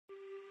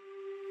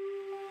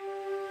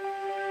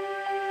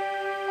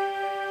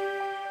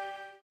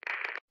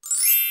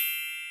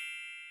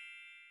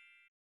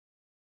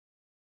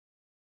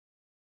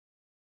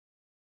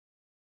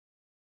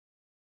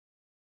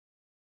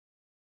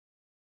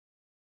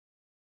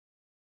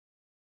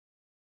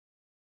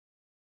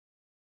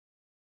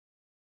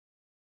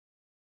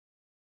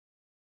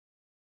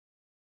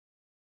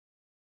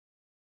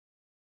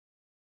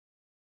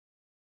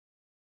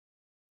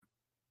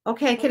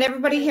Okay, can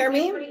everybody hear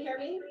me?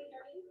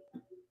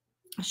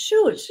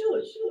 Shoot.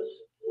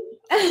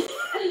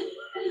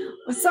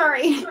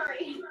 Sorry.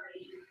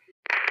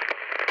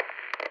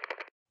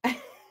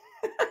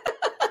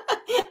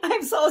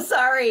 I'm so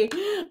sorry.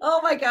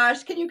 Oh my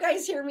gosh. Can you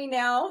guys hear me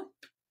now?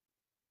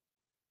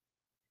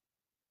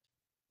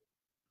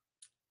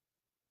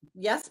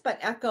 Yes, but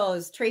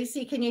echoes.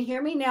 Tracy, can you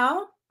hear me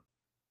now?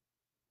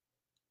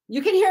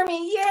 You can hear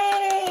me.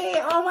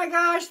 Yay. Oh my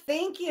gosh.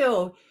 Thank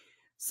you.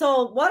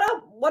 So what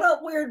a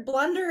weird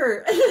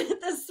blunder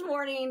this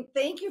morning.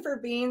 Thank you for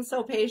being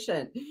so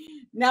patient.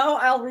 Now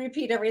I'll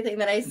repeat everything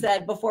that I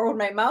said before when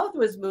my mouth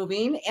was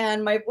moving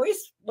and my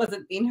voice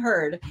wasn't being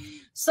heard.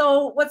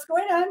 So what's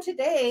going on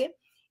today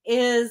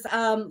is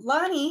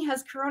Lonnie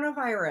has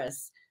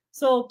coronavirus.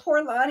 So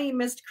poor Lonnie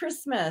missed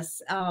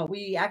Christmas.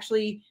 We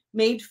actually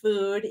made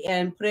food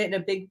and put it in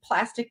a big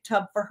plastic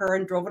tub for her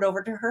and drove it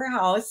over to her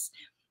house,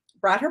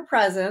 brought her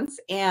presents,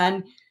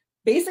 and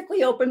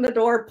basically opened the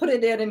door, put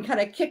it in, and kind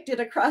of kicked it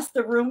across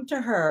the room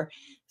to her.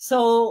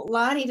 So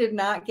Lonnie did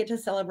not get to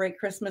celebrate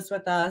Christmas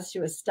with us. She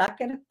was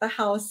stuck at the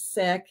house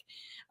sick.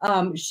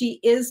 She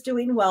is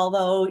doing well,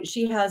 though.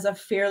 She has a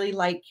fairly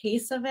light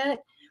case of it,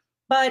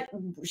 but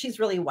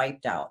she's really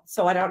wiped out.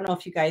 So I don't know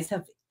if you guys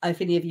have,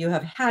 if any of you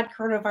have had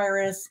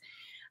coronavirus.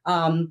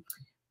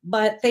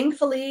 But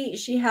thankfully,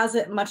 she has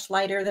it much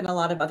lighter than a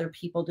lot of other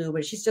people do,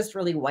 but she's just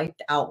really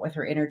wiped out with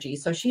her energy.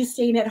 So she's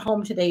staying at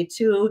home today,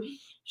 too.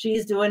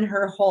 She's doing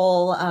her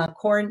whole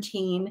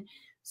quarantine.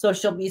 So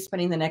she'll be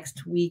spending the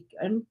next week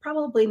and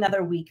probably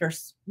another week or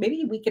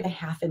maybe a week and a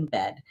half in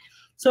bed.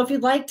 So if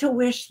you'd like to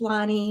wish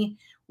Lonnie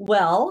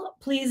well,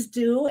 please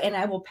do, and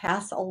I will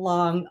pass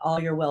along all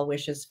your well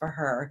wishes for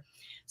her.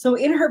 So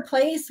in her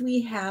place,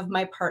 we have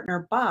my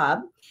partner,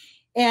 Bob.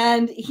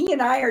 And he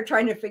and I are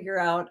trying to figure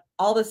out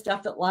all the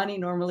stuff that Lonnie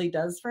normally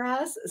does for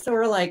us. So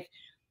we're like,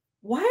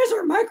 why is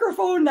our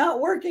microphone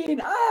not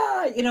working?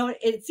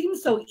 It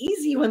seems so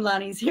easy when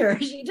Lonnie's here.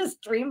 She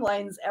just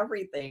streamlines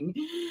everything.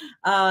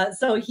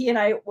 So he and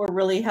I were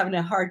really having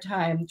a hard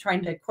time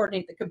trying to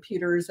coordinate the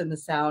computers and the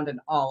sound and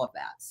all of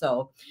that.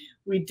 So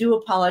we do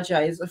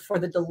apologize for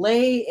the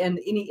delay and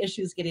any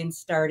issues getting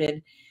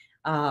started.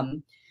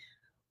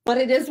 But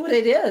it is what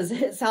it is.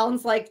 It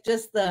sounds like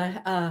just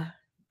the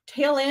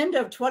tail end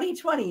of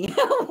 2020.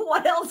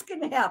 What else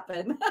can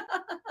happen?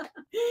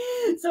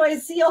 So I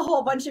see a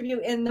whole bunch of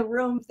you in the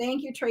room.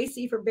 Thank you,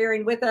 Tracy, for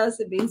bearing with us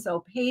and being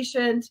so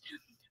patient.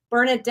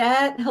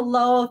 Bernadette,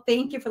 hello.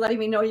 Thank you for letting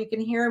me know you can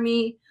hear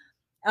me.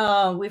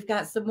 We've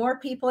got some more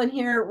people in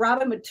here.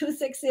 Robin with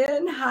 26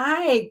 in.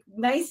 Hi,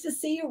 nice to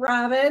see you,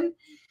 Robin.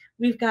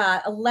 We've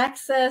got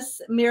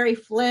Alexis, Mary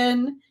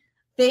Flynn.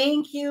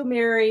 Thank you,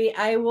 Mary.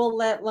 I will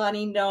let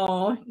Lonnie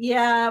know.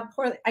 Yeah,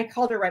 I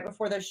called her right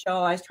before the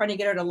show. I was trying to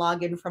get her to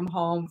log in from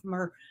home, from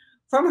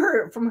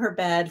her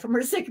bed, from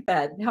her sick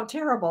bed. How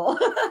terrible.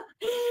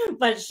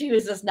 But she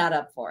was just not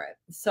up for it.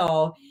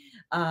 So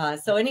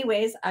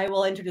anyways, I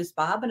will introduce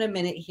Bob in a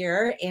minute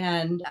here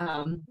and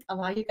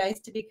allow you guys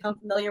to become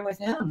familiar with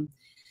him.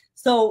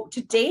 So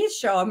today's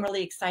show I'm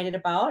really excited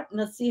about. And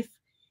let's see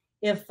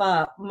if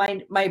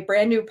my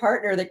brand new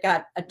partner that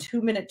got a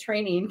 2-minute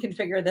training can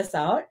figure this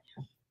out.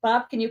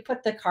 Bob, can you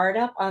put the card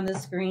up on the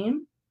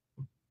screen?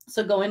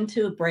 So go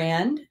into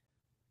brand.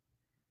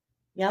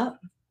 Yep.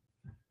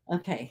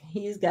 Okay,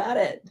 he's got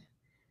it.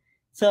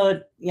 So,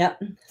 yep.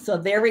 So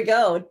there we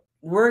go.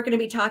 We're going to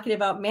be talking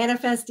about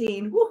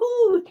manifesting.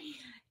 Woohoo!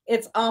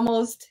 It's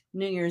almost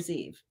New Year's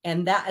Eve.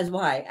 And that is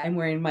why I'm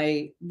wearing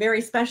my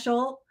very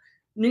special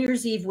New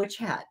Year's Eve witch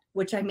hat,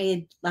 which I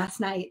made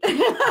last night.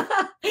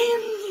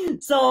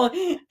 So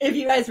if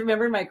you guys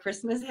remember my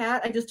Christmas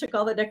hat, I just took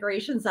all the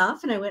decorations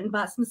off and I went and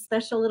bought some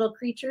special little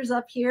creatures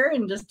up here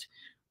and just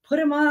put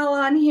them all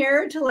on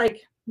here to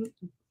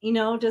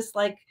just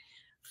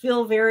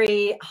feel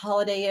very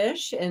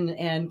holiday-ish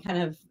and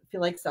kind of feel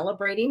like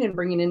celebrating and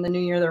bringing in the new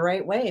year the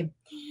right way.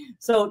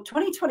 So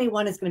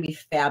 2021 is going to be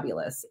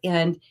fabulous.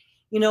 And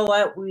you know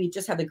what? We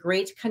just had a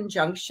great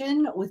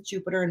conjunction with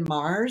Jupiter and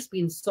Mars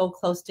being so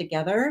close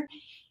together.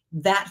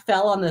 That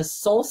fell on the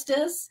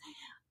solstice.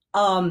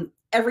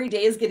 Every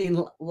day is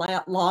getting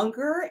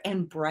longer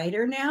and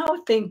brighter now.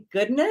 Thank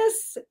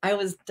goodness I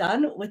was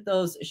done with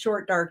those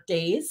short, dark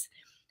days.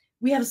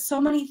 We have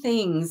so many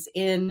things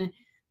in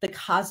the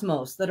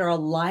cosmos that are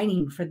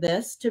aligning for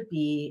this to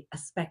be a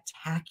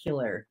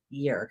spectacular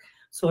year.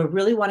 So I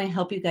really want to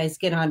help you guys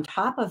get on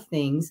top of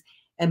things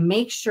and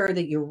make sure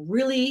that you're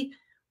really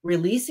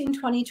releasing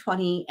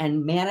 2020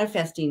 and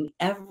manifesting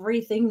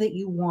everything that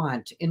you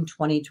want in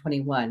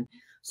 2021.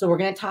 So we're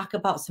going to talk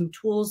about some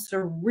tools that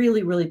are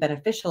really, really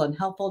beneficial and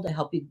helpful to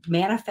help you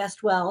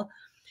manifest well.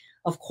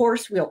 Of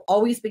course, we'll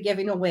always be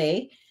giving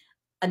away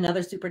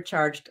another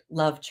supercharged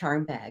love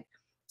charm bag.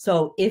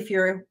 So if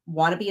you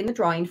want to be in the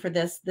drawing for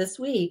this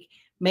week,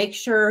 make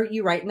sure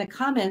you write in the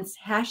comments,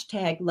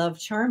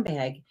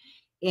 #LoveCharmBag.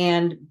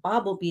 And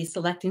Bob will be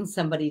selecting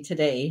somebody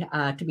today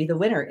to be the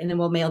winner, and then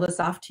we'll mail this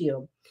off to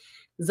you.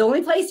 It's the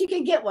only place you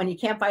can get one. You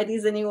can't buy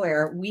these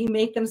anywhere. We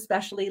make them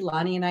specially.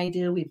 Lonnie and I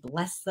do. We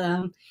bless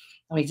them.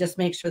 and we just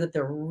make sure that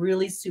they're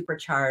really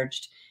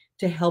supercharged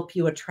to help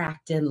you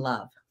attract in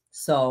love.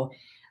 So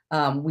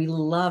we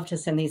love to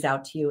send these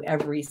out to you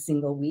every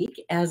single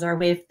week as our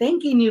way of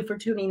thanking you for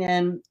tuning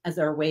in, as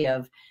our way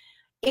of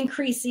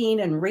increasing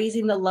and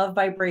raising the love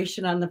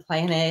vibration on the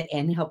planet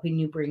and helping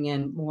you bring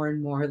in more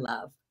and more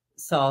love.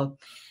 So,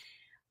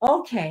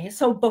 okay.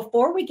 So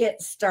before we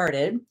get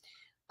started,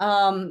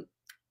 thank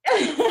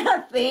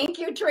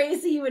you,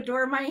 Tracy. You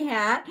adore my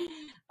hat.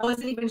 I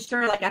wasn't even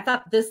sure. Like, I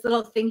thought this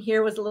little thing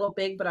here was a little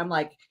big, but I'm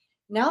like,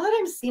 now that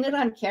I'm seeing it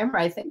on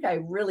camera, I think I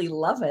really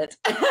love it.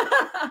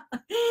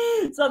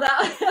 So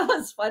that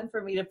was fun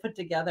for me to put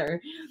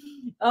together.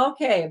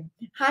 Okay.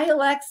 Hi,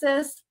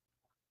 Alexis.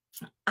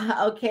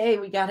 Okay,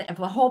 we got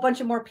a whole bunch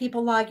of more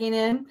people logging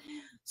in.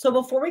 So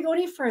before we go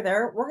any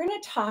further, we're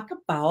going to talk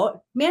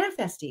about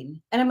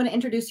manifesting. And I'm going to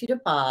introduce you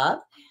to Bob,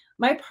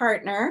 my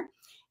partner,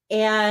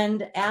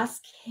 and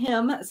ask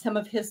him some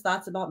of his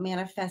thoughts about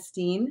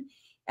manifesting.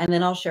 And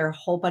then I'll share a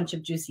whole bunch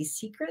of juicy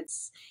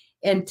secrets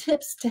and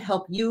tips to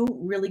help you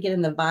really get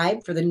in the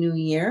vibe for the new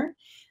year.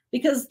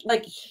 Because,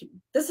 like,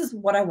 this is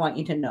what I want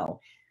you to know.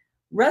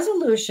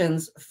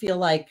 Resolutions feel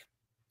like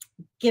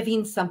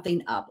giving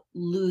something up,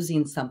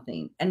 losing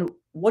something. And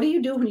what do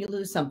you do when you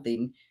lose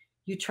something?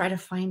 You try to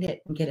find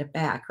it and get it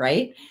back,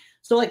 right?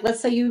 So, like,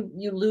 let's say you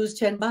lose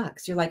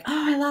 $10. You're like,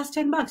 oh, I lost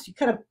 $10. You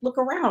kind of look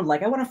around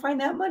like, I want to find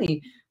that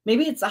money.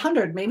 Maybe it's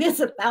 100, maybe it's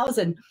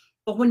 1,000.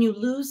 But when you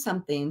lose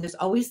something, there's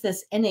always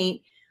this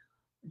innate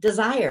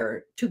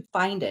desire to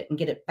find it and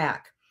get it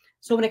back.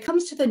 So when it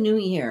comes to the new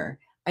year,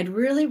 I'd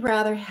really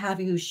rather have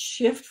you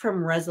shift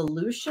from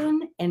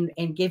resolution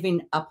and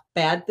giving up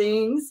bad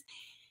things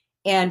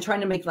and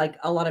trying to make like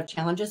a lot of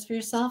challenges for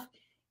yourself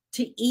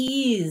to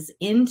ease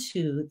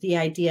into the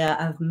idea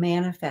of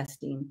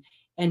manifesting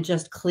and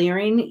just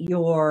clearing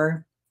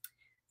your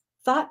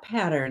thought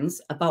patterns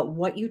about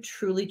what you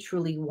truly,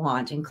 truly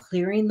want and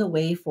clearing the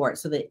way for it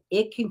so that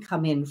it can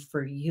come in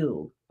for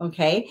you.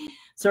 Okay.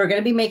 So we're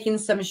going to be making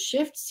some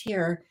shifts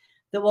here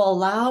that will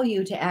allow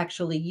you to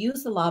actually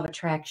use the law of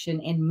attraction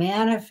and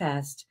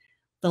manifest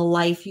the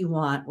life you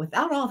want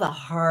without all the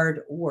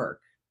hard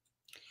work.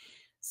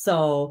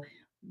 So,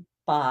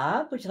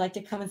 Bob, would you like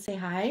to come and say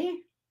hi?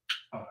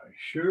 I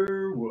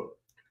sure would.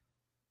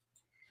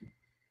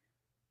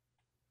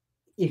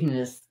 You can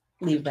just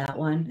leave that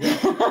one.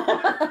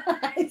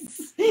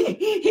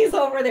 He's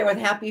over there with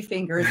happy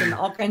fingers and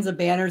all kinds of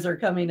banners are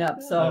coming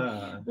up.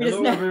 So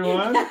hello,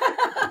 everyone.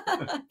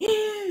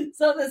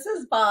 So this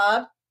is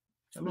Bob.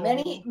 Hello.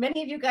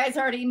 Many of you guys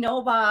already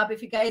know Bob.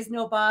 If you guys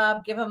know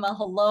Bob, give him a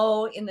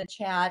hello in the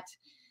chat.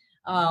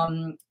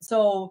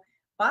 So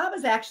Bob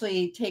has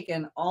actually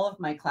taken all of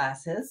my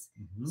classes.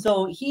 Mm-hmm.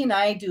 So he and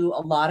I do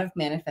a lot of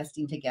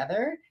manifesting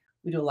together.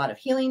 We do a lot of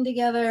healing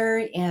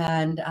together,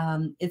 and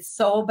it's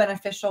so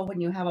beneficial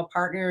when you have a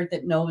partner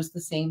that knows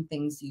the same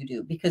things you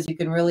do, because you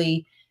can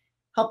really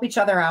help each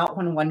other out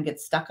when one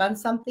gets stuck on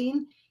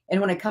something. And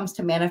when it comes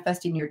to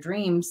manifesting your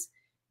dreams,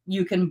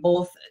 you can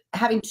both,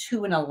 having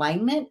two in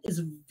alignment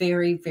is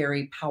very,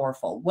 very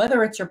powerful.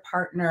 Whether it's your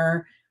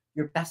partner,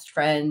 your best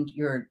friend,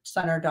 your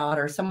son or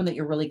daughter, someone that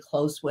you're really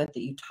close with,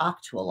 that you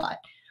talk to a lot,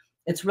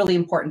 it's really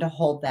important to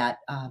hold that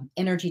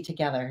energy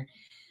together.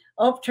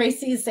 Oh,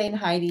 Tracy is saying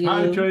hi to you.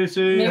 Hi,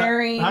 Tracy.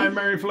 Mary. Hi,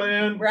 Mary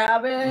Flynn.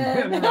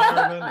 Robin.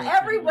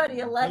 Everybody,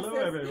 Alexis. Hello,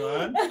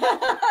 everyone.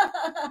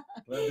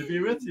 Glad to be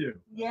with you.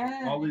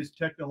 Yeah. All these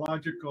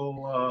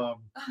technological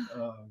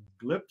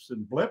glips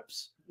and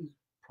blips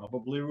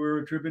probably were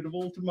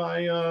attributable to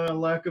my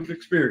lack of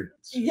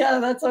experience. Yeah,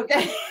 that's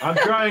okay. I'm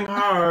trying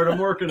hard. I'm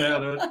working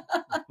at it.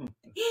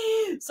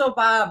 So,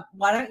 Bob,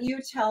 why don't you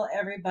tell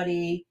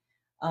everybody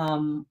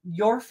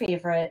your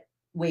favorite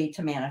way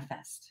to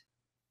manifest?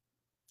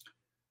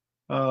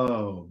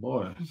 Oh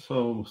boy,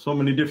 so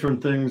many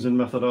different things and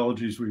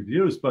methodologies we've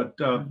used, but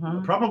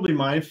probably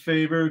my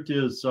favorite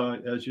is,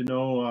 as you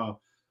know,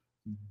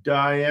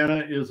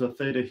 Diana is a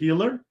theta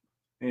healer,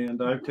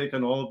 and I've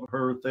taken all of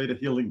her theta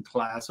healing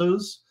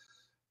classes.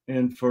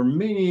 And for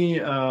me,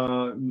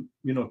 to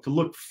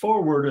look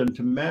forward and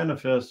to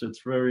manifest,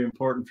 it's very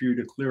important for you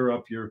to clear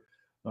up your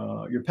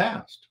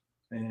past,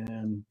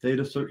 and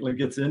theta certainly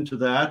gets into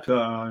that.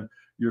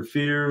 Your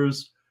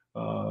fears.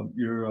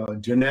 Your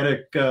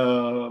genetic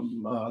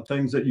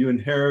things that you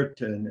inherit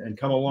and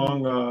come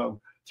along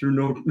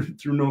through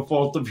no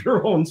fault of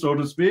your own, so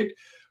to speak.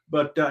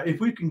 But if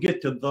we can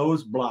get to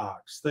those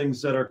blocks,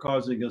 things that are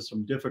causing us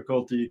some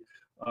difficulty,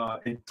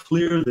 and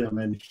clear them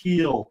and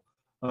heal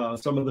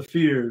some of the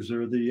fears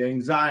or the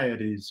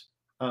anxieties,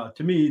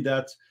 to me,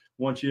 that's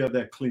once you have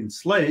that clean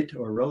slate,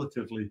 or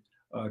relatively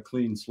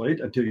clean slate,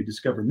 until you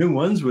discover new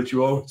ones, which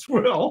you always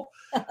will.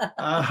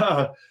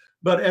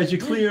 But as you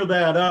clear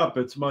that up,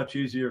 it's much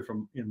easier,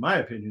 in my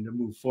opinion, to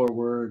move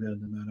forward and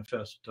to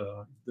manifest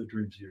the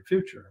dreams of your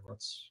future.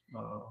 That's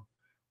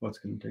what's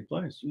going to take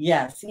place.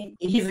 Yes,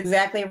 he's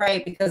exactly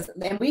right, because,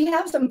 and we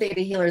have some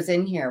theta healers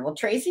in here. Well,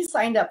 Tracy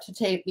signed up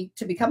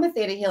to become a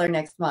theta healer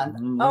next month.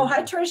 Oh,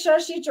 hi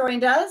Trisha, she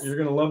joined us. You're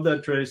going to love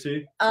that,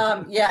 Tracy.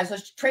 Yeah, so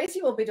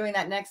Tracy will be doing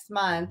that next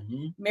month.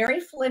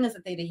 Mary Flynn is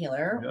a theta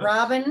healer. Yes.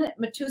 Robin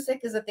Matusik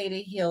is a theta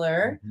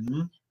healer.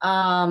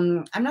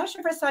 I'm not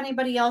sure if I saw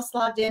anybody else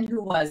logged in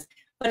who was,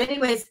 but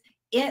anyways,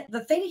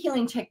 the theta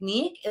healing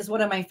technique is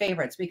one of my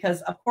favorites,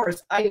 because of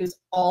course I use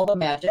all the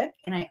magic,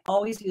 and I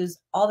always use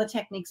all the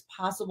techniques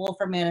possible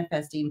for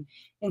manifesting,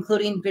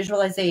 including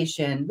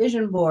visualization,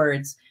 vision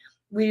boards.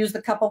 We use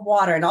the cup of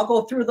water, and I'll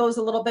go through those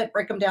a little bit,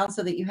 break them down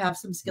so that you have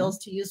some skills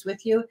to use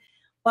with you.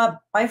 But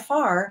by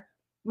far,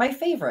 my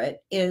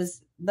favorite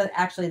is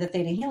actually the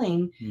theta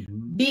healing,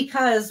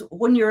 because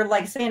when you're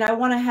like saying, I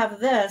want to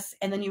have this,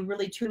 and then you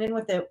really tune in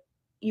with it,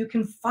 you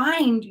can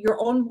find your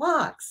own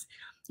blocks.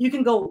 You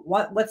can go,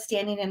 what's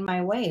standing in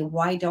my way?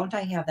 Why don't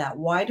I have that?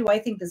 Why do I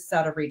think this is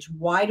out of reach?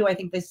 Why do I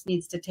think this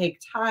needs to take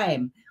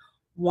time?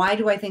 Why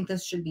do I think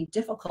this should be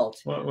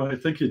difficult? Well, I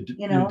think you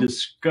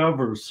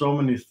discover so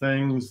many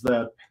things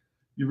that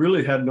you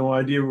really had no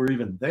idea were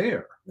even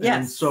there. Yes.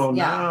 And so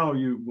now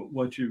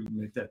once you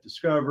make that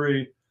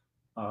discovery,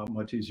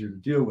 much easier to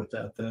deal with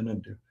that then,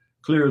 and to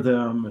clear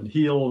them and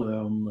heal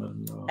them,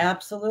 and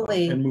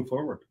absolutely, and move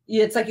forward.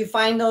 It's like you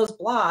find those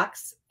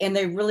blocks, and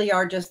they really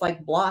are just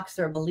like blocks.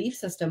 They're a belief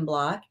system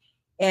block.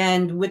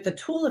 And with the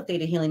tool of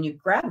theta healing, you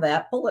grab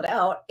that, pull it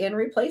out, and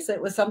replace it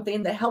with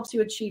something that helps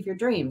you achieve your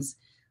dreams.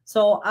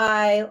 So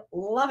I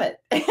love it.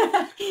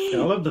 I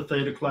love the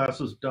theta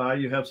classes. Di,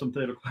 you have some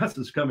theta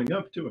classes coming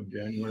up too in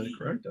January,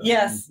 correct?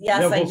 Yes,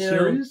 yes, I do.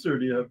 Series, or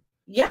do you have?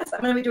 Yes,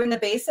 I'm going to be doing the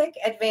basic,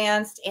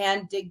 advanced,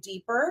 and dig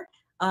deeper.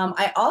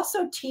 I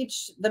also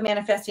teach the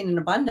manifesting in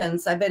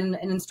abundance. I've been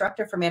an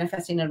instructor for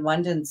manifesting in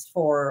abundance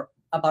for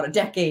about a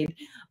decade,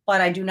 but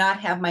I do not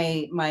have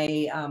my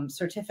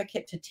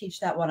certificate to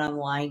teach that one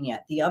online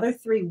yet. The other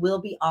three will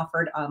be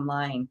offered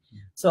online.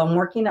 So I'm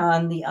working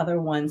on the other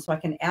one so I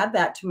can add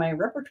that to my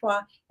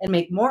repertoire and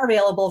make more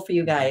available for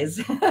you guys.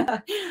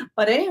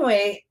 But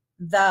anyway,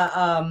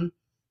 the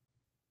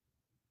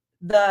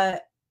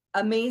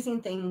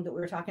amazing thing that we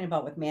were talking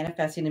about with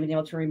manifesting and being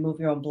able to remove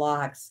your own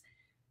blocks,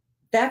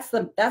 that's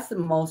the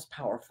most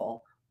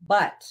powerful.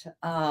 But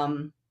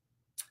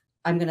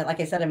I'm gonna, like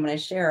I said, I'm gonna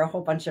share a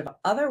whole bunch of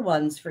other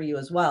ones for you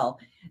as well.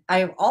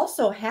 I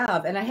also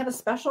have, and I have a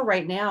special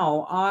right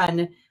now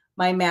on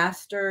my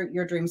Master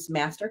Your Dreams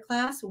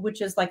Masterclass,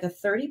 which is like a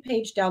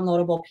 30-page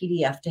downloadable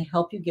PDF to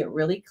help you get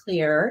really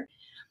clear,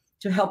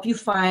 to help you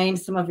find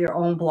some of your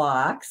own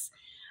blocks.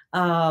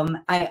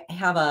 I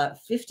have a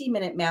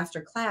 50-minute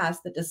masterclass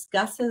that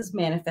discusses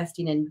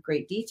manifesting in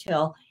great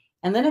detail,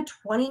 and then a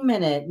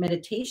 20-minute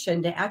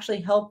meditation to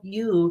actually help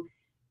you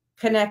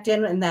connect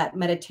in that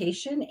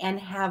meditation and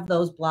have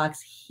those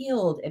blocks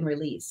healed and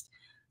released.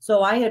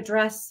 So I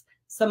address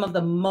some of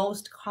the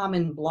most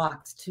common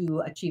blocks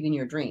to achieving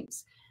your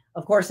dreams.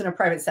 Of course, in a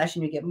private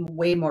session, you get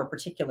way more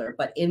particular,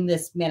 but in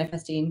this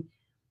Manifest Your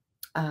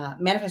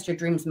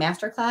Dreams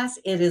Masterclass,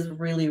 it is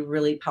really,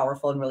 really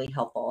powerful and really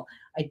helpful.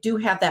 I do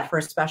have that for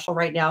a special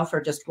right now for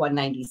just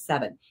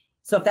 $197.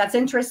 So if that's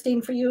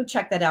interesting for you,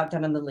 check that out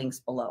down in the links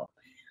below.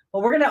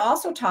 But we're going to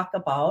also talk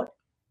about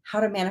how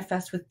to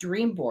manifest with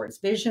dream boards,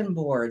 vision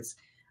boards.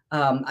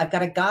 I've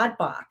got a God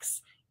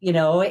box,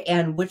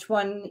 and which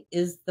one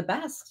is the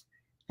best.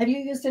 Have you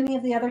used any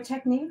of the other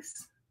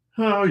techniques?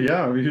 Oh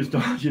yeah, I've used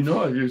all. I've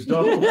used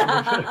all. We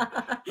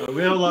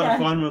have a lot of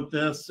fun with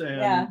this,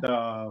 and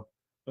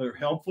they're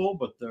helpful,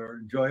 but they're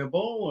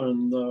enjoyable,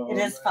 and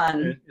it is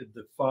fun.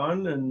 It's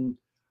fun and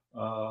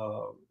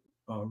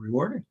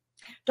rewarding.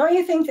 Don't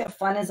you think that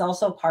fun is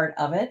also part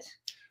of it?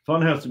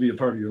 Fun has to be a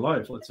part of your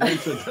life. Let's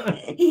face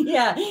it.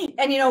 Yeah,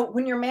 and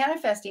when you're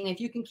manifesting,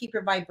 if you can keep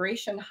your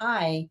vibration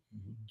high,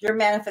 your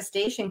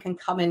manifestation can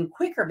come in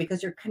quicker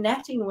because you're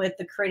connecting with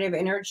the creative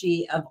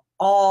energy of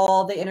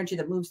all the energy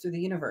that moves through the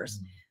universe.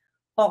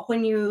 But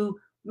when you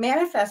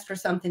manifest for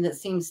something that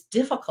seems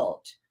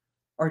difficult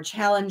or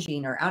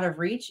challenging or out of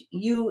reach,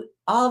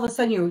 all of a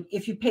sudden,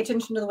 if you pay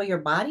attention to the way your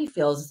body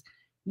feels,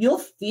 you'll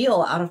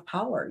feel out of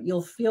power.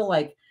 You'll feel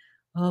like,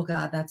 oh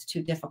God, that's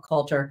too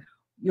difficult, or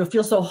you'll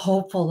feel so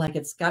hopeful, like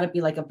it's got to be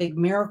like a big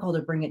miracle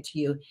to bring it to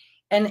you.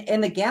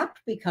 And the gap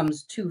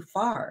becomes too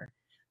far.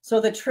 So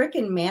the trick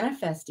in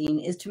manifesting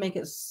is to make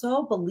it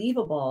so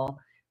believable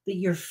that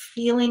you're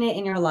feeling it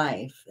in your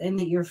life and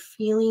that you're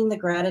feeling the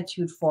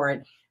gratitude for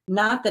it,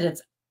 not that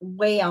it's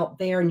way out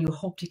there and you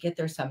hope to get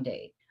there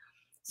someday.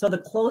 So the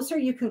closer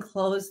you can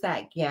close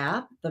that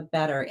gap, the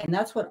better. And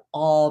that's what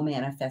all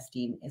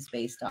manifesting is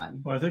based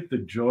on. Well, I think the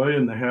joy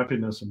and the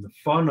happiness and the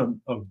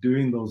fun of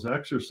doing those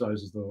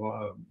exercises,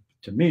 though,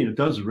 to me, it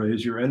does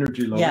raise your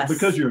energy level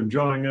because you're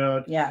enjoying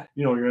it. Yeah.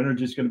 Your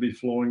energy is going to be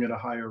flowing at a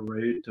higher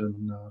rate.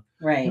 And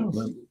right.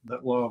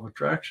 That law of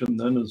attraction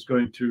then is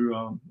going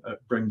to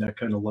bring that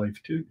kind of life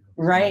to you.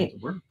 Right.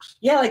 It works.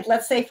 Yeah. Like,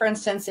 let's say, for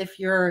instance, if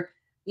you're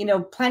you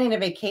know, planning a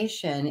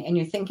vacation and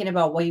you're thinking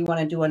about what you want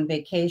to do on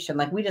vacation,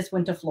 like we just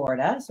went to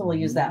Florida, so we'll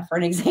use that for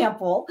an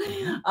example.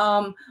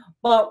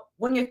 But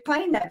when you're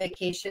planning that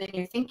vacation and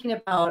you're thinking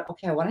about,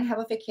 okay, I want to have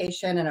a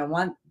vacation and I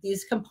want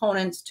these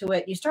components to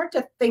it, you start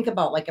to think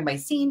about, like, am I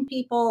seeing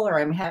people, or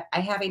I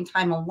having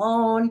time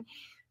alone?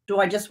 Do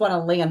I just want to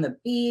lay on the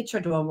beach,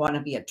 or do I want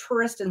to be a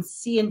tourist and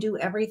see and do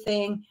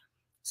everything?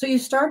 So you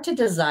start to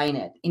design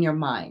it in your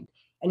mind,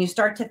 and you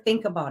start to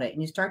think about it,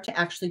 and you start to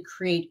actually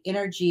create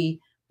energy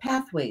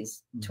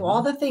pathways to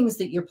all the things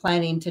that you're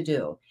planning to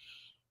do.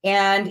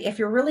 And if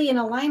you're really in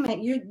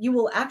alignment, you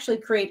will actually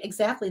create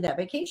exactly that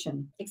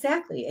vacation.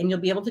 Exactly. And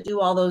you'll be able to do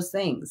all those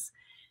things.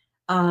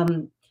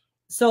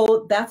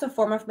 So that's a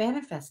form of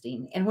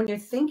manifesting. And when you're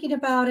thinking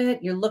about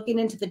it, you're looking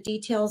into the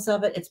details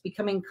of it, it's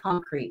becoming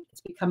concrete.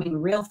 It's becoming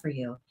real for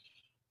you.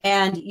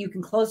 And you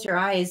can close your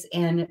eyes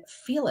and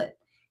feel it.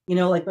 You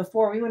know, like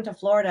before we went to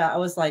Florida, I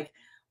was like,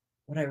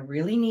 what I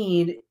really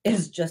need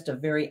is just a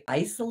very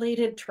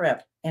isolated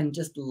trip and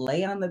just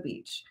lay on the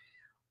beach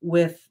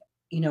with,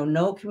 you know,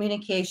 no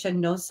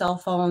communication, no cell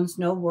phones,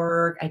 no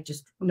work.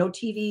 No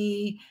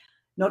TV,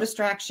 no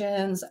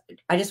distractions.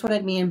 I just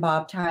wanted me and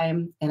Bob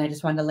time, and I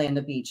just wanted to lay on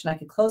the beach, and I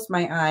could close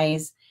my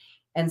eyes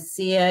and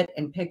see it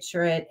and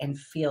picture it and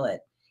feel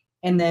it.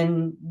 And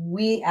then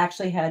we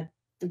actually had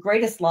the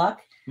greatest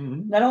luck.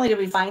 Not only did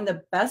we find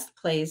the best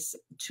place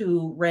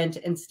to rent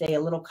and stay, a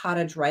little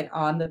cottage right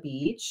on the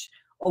beach,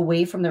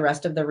 away from the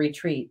rest of the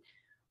retreat,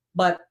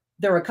 but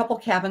there were a couple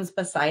cabins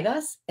beside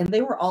us and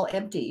they were all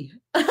empty.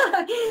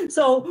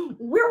 So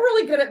we're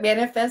really good at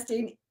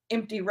manifesting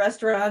empty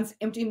restaurants,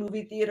 empty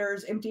movie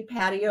theaters, empty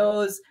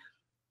patios,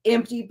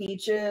 empty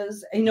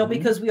beaches, you know,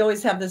 because we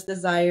always have this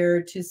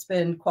desire to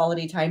spend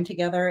quality time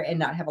together and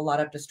not have a lot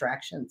of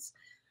distractions.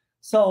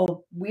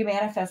 So we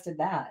manifested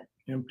that.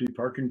 Empty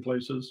parking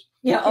places.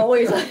 Yeah,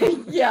 always.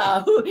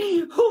 Yeah.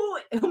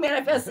 Who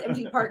manifests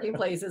empty parking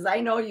places?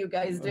 I know you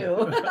guys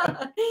do.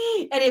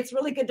 And it's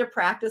really good to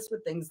practice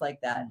with things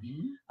like that.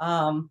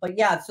 But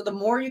yeah, so the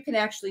more you can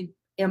actually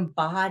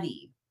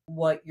embody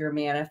what you're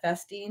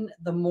manifesting,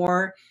 the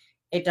more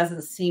it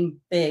doesn't seem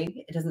big.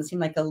 It doesn't seem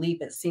like a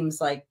leap. It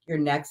seems like your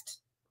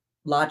next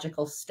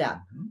logical step,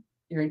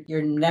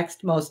 your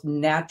next most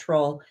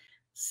natural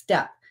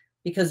step,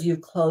 because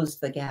you've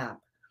closed the gap.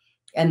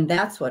 And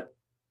that's what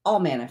all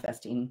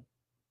manifesting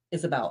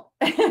is about.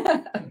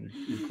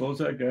 You close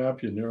that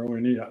gap, you narrow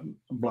any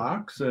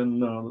blocks, and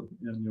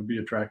you'll be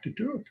attracted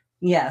to it.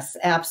 Yes,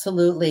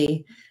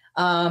 absolutely.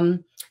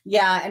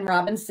 Yeah, and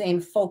Robin's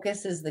saying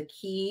focus is the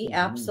key.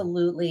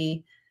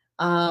 Absolutely.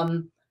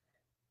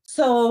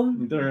 So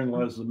therein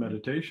lies the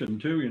meditation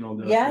too, you know,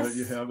 that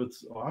you have.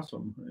 It's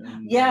awesome.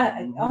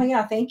 And, oh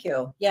yeah, thank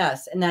you.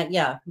 Yes. And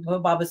that,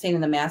 what Bob was saying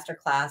in the master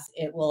class,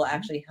 it will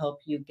actually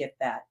help you get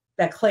that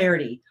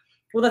clarity.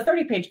 Well, the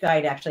 30-page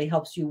guide actually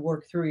helps you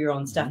work through your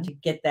own stuff to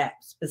get that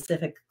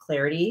specific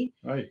clarity.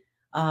 Right.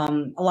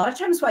 A lot of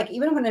times, like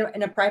even when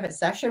in a private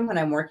session, when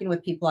I'm working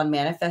with people on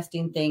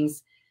manifesting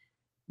things,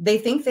 they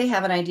think they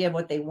have an idea of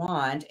what they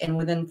want. And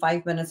within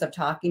 5 minutes of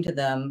talking to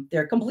them,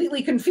 they're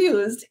completely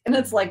confused. And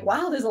it's like,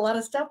 wow, there's a lot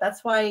of stuff.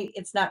 That's why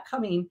it's not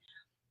coming,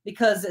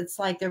 because it's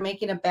like they're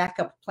making a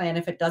backup plan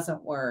if it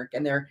doesn't work.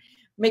 And they're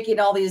making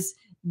all these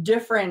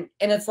different,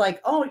 and it's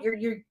like, oh,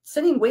 you're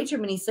sending way too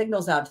many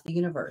signals out to the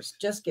universe.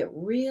 Just get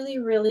really,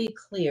 really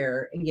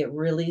clear and get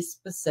really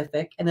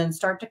specific, and then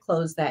start to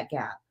close that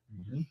gap.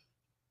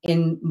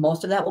 And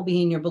most of that will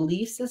be in your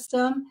belief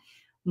system.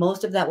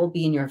 Most of that will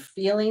be in your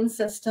feeling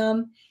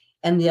system.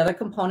 And the other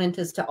component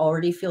is to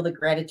already feel the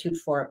gratitude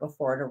for it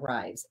before it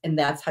arrives. And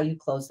that's how you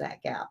close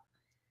that gap.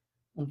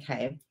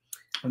 Okay.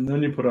 And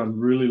then you put on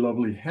really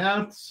lovely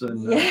hats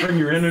and bring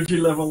your energy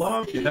level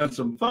up. You have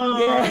some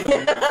fun.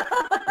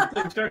 And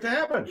things start to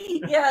happen.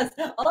 Yes,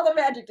 all the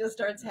magic just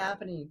starts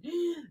happening.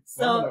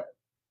 So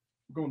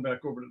going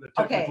back over to the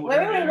technical.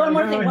 Okay, wait,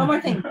 one more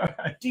thing.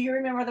 Do you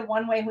remember the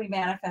one way we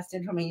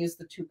manifested when we used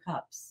the 2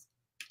 cups?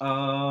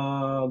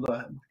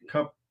 The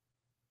cup.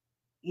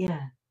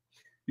 Yeah.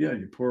 Yeah,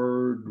 you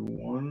poured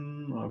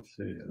one. Let's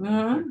see.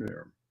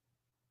 There.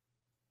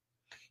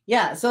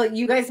 Yeah, so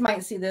you guys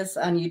might see this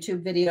on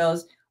YouTube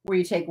videos where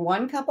you take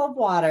 1 cup of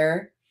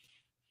water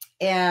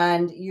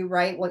and you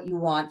write what you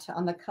want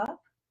on the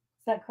cup.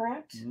 Is that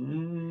correct?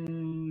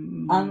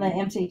 On the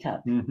empty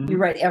cup. You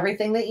write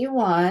everything that you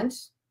want,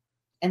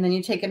 and then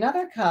you take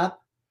another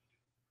cup.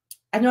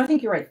 I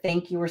think you write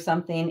thank you or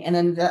something. And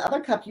then the other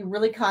cup, you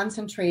really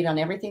concentrate on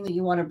everything that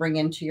you want to bring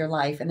into your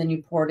life. And then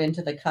you pour it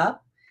into the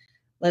cup.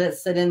 Let it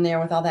sit in there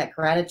with all that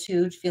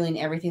gratitude,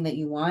 feeling everything that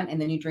you want. And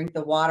then you drink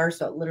the water,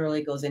 so it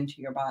literally goes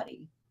into your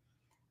body.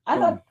 I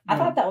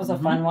thought that was a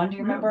fun one. Do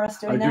you remember us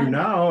doing that? I do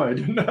now. I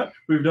do not.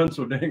 We've done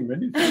so dang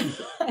many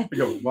things. We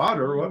go,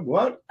 water,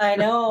 what? I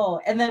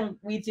know. And then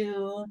we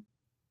do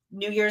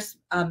New Year's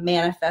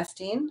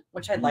manifesting,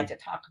 which I'd like to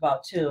talk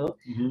about too.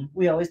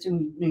 We always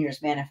do New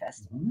Year's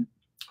manifesting.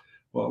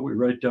 Well, we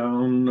write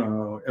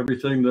down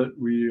everything that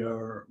we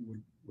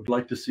would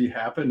like to see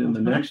happen in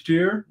the next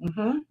year.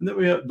 And then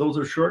we have, those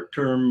are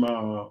short-term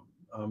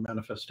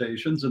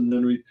manifestations, and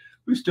then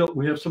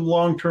we have some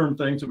long-term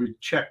things that we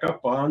check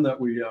up on, that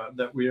we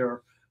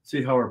are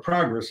see how our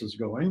progress is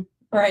going,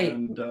 right,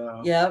 and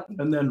yep,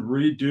 and then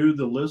redo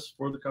the list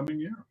for the coming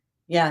year.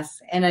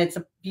 Yes, and it's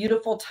a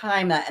beautiful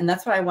time, and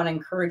that's why I want to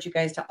encourage you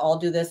guys to all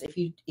do this. If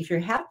you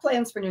have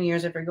plans for New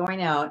Year's, if you're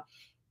going out,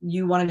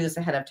 you want to do this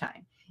ahead of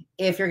time.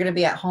 If you're going to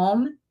be at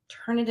home,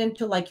 turn it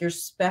into like your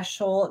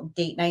special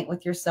date night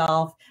with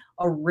yourself,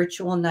 a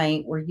ritual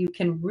night where you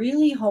can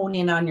really hone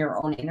in on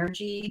your own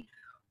energy,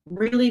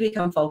 really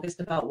become focused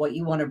about what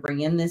you want to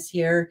bring in this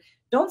year.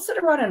 Don't sit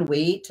around and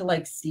wait to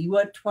like see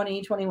what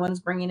 2021 is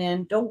bringing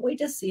in. Don't wait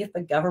to see if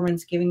the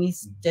government's giving you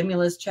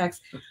stimulus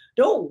checks.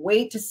 Don't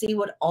wait to see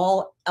what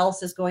all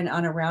else is going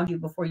on around you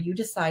before you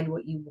decide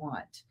what you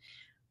want.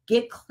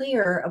 Get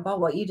clear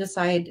about what you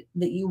decide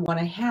that you want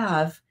to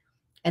have,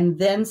 and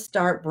then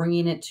start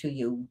bringing it to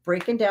you,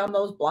 breaking down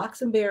those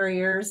blocks and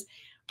barriers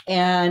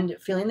and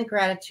feeling the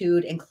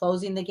gratitude and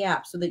closing the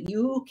gap so that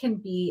you can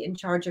be in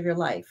charge of your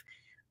life.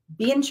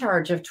 Be in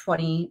charge of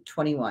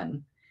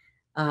 2021.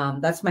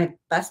 That's my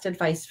best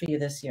advice for you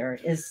this year,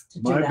 is to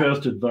do that. My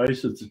best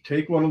advice is to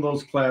take one of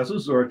those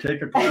classes, or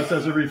take a class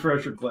as a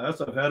refresher class.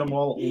 I've had them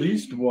all at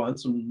least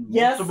once, and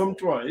most of them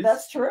twice.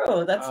 That's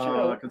true. That's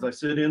true. Because I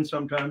sit in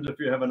sometimes if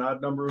you have an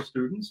odd number of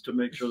students to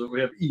make sure that we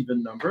have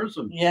even numbers.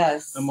 And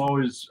yes, I'm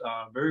always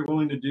very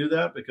willing to do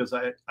that, because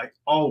I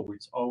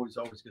always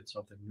get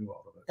something new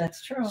out of it.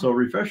 That's true. So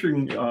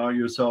refreshing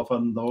yourself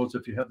on those,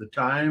 if you have the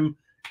time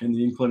and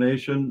the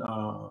inclination,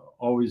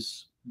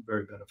 always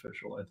very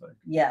beneficial, I think.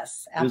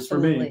 Yes,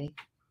 absolutely.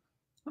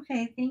 For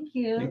me. Okay, thank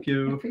you. Thank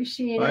you.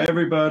 Appreciate it. Bye,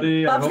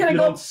 everybody. Bob's I hope you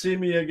don't see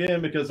me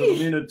again, because it'll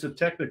mean it's a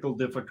technical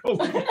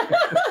difficulty.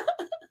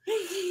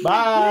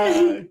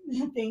 Bye.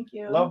 Thank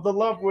you. Love the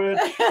love witch.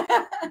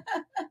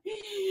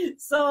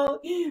 So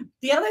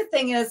the other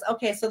thing is,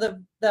 okay, so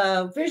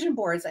the vision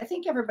boards, I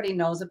think everybody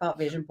knows about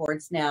vision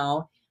boards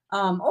now.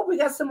 Oh, we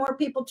got some more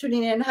people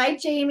tuning in. Hi,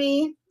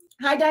 Jamie.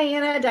 Hi,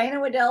 Diana. Diana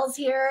Waddell's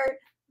here.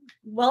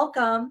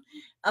 Welcome.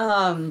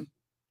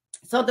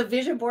 So the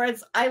vision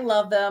boards, I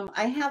love them.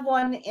 I have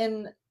one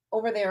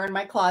over there in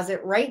my closet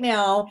right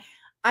now.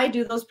 I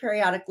do those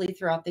periodically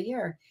throughout the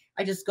year.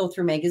 I just go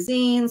through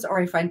magazines, or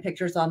I find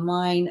pictures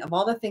online of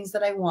all the things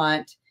that I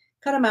want,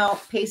 cut them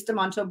out, paste them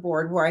onto a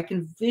board where I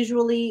can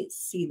visually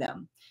see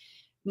them.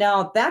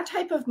 Now, that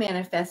type of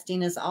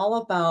manifesting is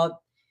all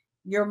about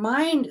your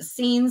mind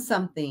seeing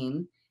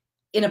something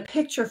in a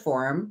picture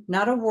form,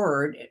 not a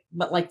word,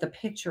 but like the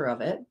picture of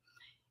it.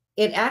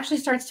 It actually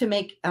starts to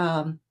make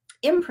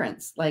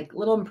imprints, like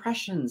little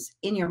impressions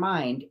in your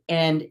mind.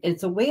 And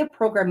it's a way of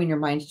programming your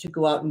mind to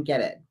go out and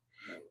get it,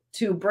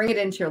 to bring it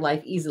into your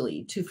life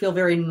easily, to feel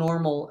very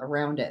normal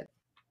around it.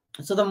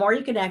 So the more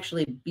you can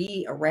actually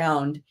be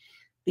around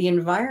the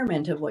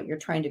environment of what you're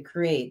trying to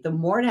create, the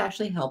more it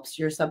actually helps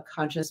your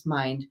subconscious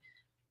mind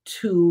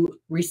to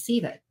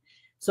receive it.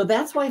 So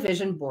that's why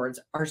vision boards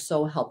are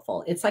so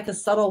helpful. It's like a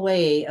subtle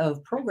way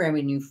of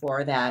programming you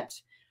for that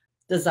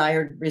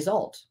desired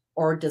result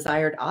or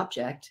desired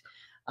object.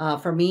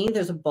 For me,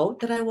 there's a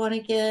boat that I want to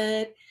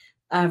get.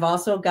 I've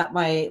also got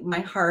my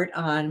heart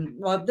on,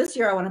 well, this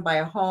year I want to buy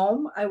a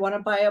home, I want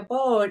to buy a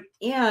boat,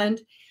 and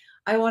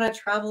I want to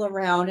travel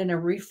around in a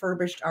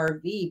refurbished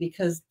RV,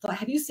 because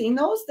have you seen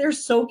those? They're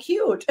so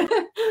cute.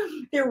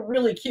 They're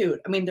really cute.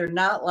 I mean, they're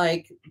not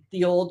like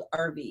the old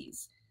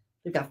RVs.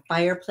 They've got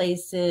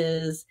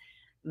fireplaces.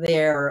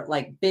 They're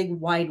like big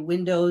wide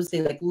windows.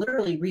 They like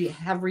literally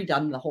have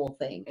redone the whole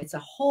thing. It's a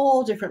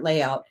whole different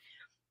layout.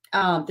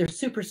 They're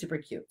super, super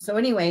cute. So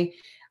anyway,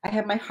 I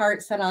have my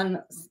heart set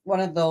on one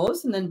of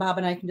those, and then Bob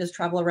and I can just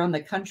travel around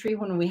the country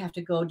when we have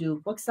to go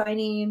do book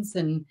signings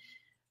and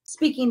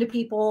speaking to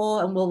people,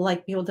 and we'll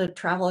like be able to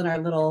travel in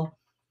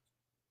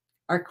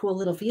our cool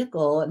little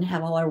vehicle and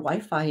have all our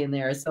Wi-Fi in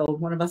there. So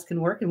one of us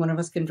can work and one of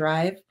us can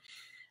drive.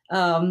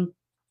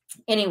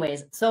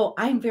 Anyways, so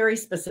I'm very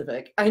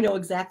specific. I know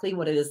exactly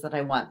what it is that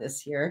I want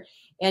this year.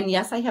 And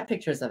yes, I have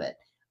pictures of it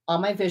on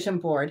my vision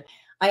board.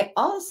 I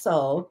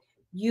also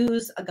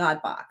use a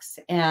God box.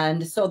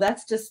 And so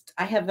that's just,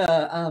 I have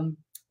a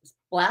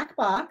black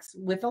box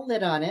with a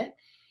lid on it.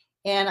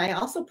 And I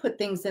also put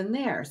things in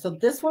there. So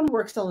this one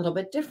works a little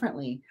bit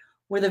differently,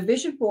 where the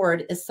vision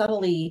board is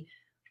subtly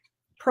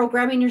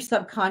programming your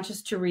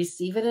subconscious to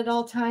receive it at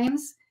all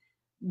times.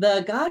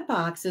 The God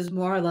box is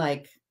more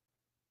like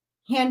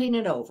handing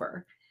it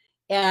over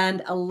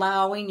and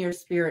allowing your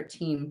spirit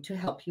team to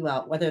help you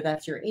out, whether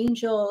that's your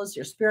angels,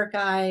 your spirit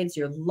guides,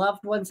 your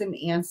loved ones and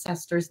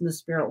ancestors in the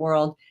spirit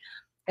world.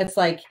 It's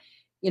like,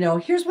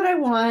 here's what I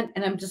want,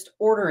 and I'm just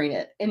ordering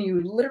it. And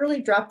you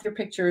literally drop your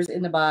pictures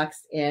in the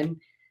box and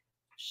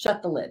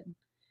shut the lid.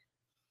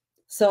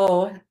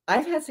 So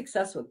I've had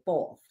success with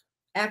both.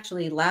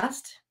 Actually,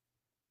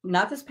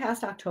 not this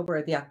past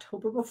October, the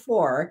October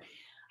before,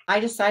 I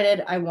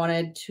decided I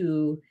wanted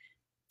to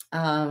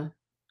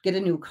get a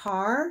new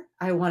car.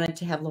 I wanted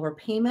to have lower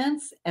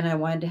payments, and I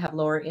wanted to have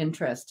lower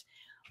interest.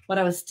 But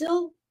I was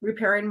still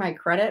repairing my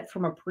credit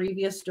from a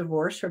previous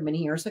divorce from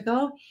many years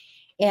ago.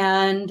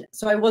 And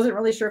so I wasn't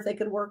really sure if they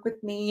could work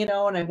with me, you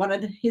know, and I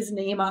wanted his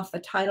name off the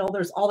title.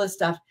 There's all this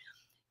stuff.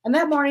 And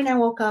that morning I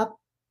woke up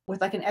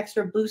with like an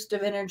extra boost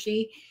of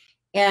energy,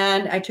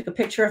 and I took a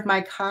picture of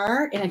my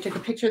car, and I took a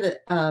picture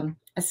that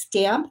a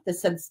stamp that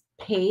says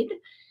paid.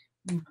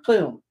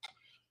 Boom.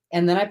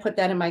 And then I put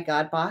that in my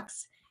God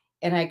box,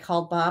 and I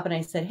called Bob and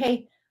I said,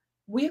 hey,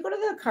 will you go to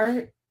the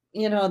car,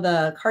 you know,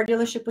 the car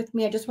dealership with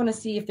me? I just want to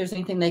see if there's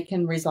anything they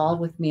can resolve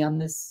with me on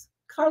this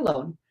car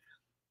loan.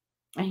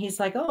 And he's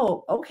like,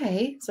 oh,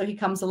 okay. So he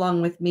comes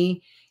along with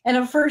me. And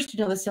at first,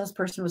 you know, the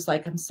salesperson was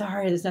like, I'm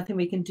sorry, there's nothing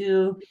we can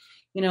do.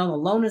 You know, the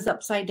loan is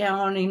upside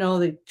down. You know,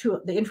 the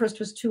interest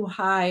was too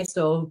high.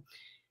 So,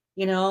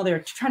 you know, they're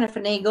trying to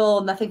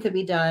finagle. Nothing could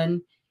be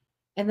done.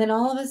 And then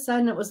all of a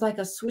sudden, it was like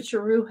a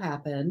switcheroo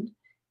happened.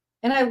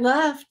 And I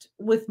left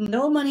with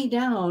no money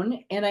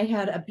down. And I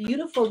had a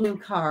beautiful new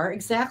car,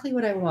 exactly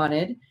what I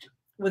wanted,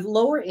 with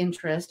lower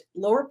interest,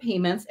 lower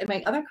payments. And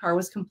my other car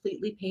was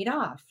completely paid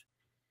off.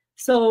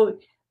 So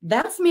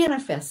that's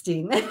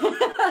manifesting.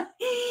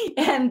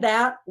 And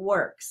that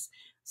works.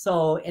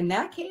 So in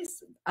that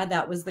case,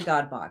 that was the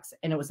God box.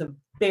 And it was a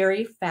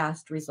very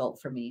fast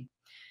result for me.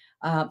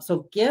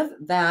 So give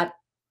that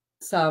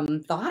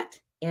some thought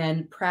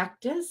and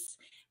practice.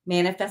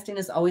 Manifesting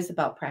is always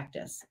about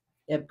practice.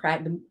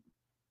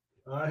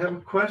 I have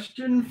a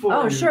question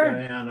for you, sure.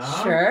 Diana.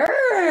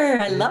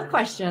 Sure. I love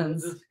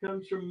questions. This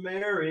comes from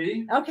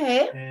Mary.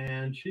 Okay.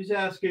 And she's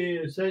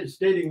asking,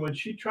 stating when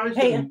she tries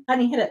hey, to...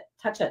 honey, hit it,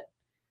 touch it.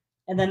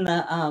 And then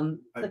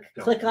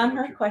click on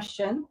her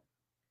question.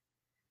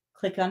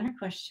 Click on her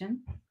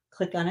question.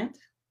 Click on it.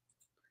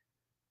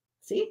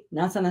 See?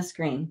 Now it's on the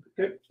screen.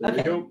 Okay, there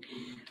you go.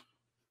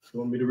 You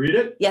want me to read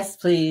it? Yes,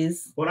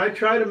 please. When I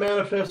try to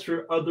manifest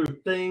for other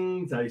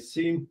things, I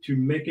seem to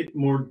make it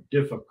more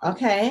difficult.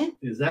 Okay.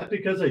 Is that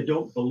because I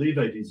don't believe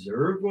I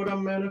deserve what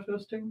I'm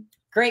manifesting?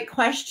 Great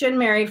question,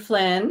 Mary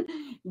Flynn.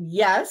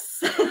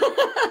 Yes.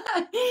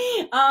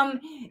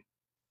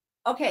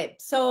 Okay,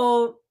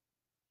 so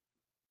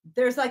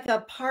there's like a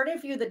part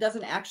of you that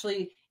doesn't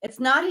actually, it's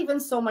not even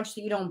so much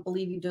that you don't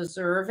believe you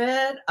deserve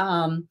it.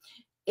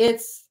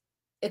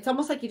 It's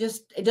almost like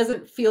it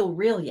doesn't feel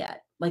real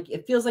yet. Like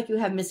it feels like you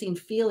have missing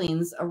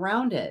feelings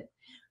around it.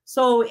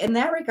 So in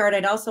that regard,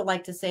 I'd also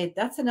like to say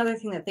that's another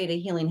thing that Theta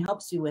Healing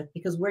helps you with,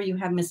 because where you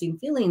have missing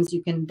feelings,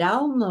 you can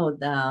download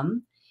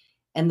them,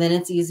 and then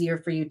it's easier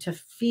for you to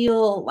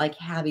feel like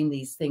having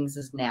these things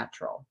is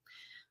natural.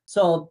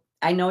 So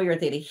I know you're a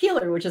Theta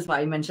Healer, which is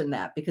why I mentioned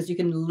that, because you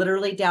can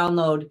literally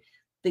download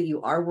that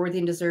you are worthy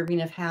and deserving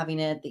of having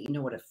it, that you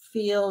know what it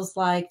feels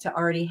like to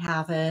already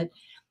have it,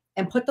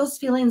 and put those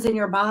feelings in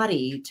your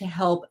body to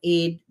help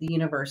aid the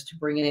universe to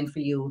bring it in for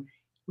you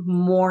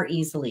more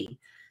easily.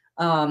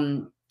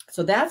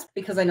 So that's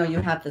because I know you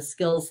have the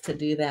skills to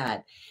do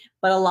that.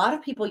 But a lot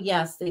of people,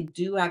 yes, they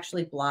do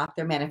actually block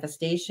their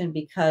manifestation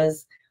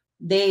because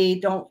they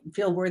don't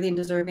feel worthy and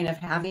deserving of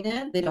having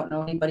it. They don't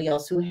know anybody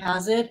else who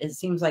has it. It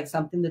seems like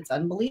something that's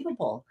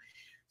unbelievable.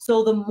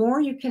 So the more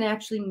you can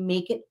actually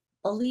make it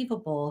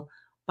believable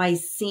by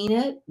seeing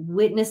it,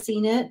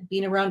 witnessing it,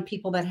 being around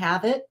people that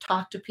have it,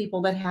 talk to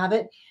people that have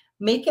it,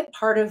 make it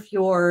part of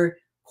your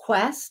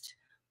quest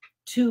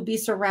to be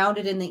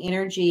surrounded in the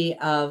energy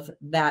of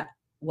that,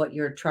 what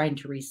you're trying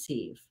to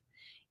receive.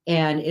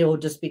 And it will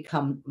just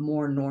become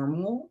more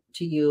normal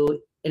to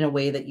you in a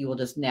way that you will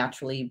just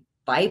naturally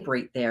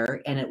vibrate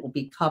there, and it will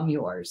become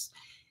yours.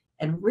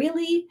 And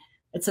really,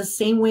 it's the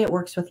same way it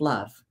works with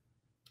love.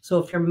 So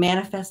if you're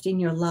manifesting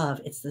your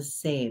love, it's the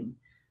same.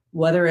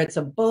 Whether it's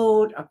a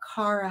boat, a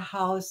car, a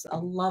house, a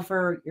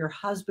lover, your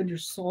husband, your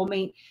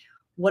soulmate,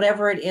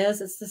 whatever it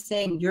is, it's the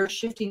same. You're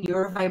shifting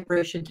your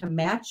vibration to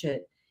match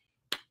it,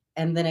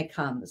 and then it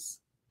comes.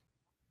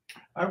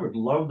 I would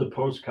love to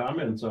post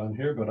comments on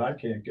here, but I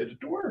can't get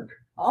it to work.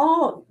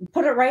 Oh,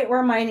 put it right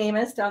where my name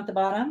is, down at the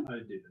bottom. I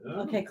did.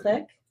 Okay,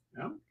 click.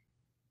 Yeah.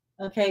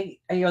 Okay,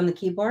 are you on the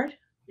keyboard?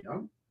 Yeah.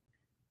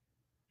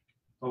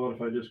 How about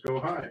if I just go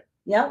hi?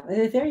 Yeah,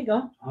 there you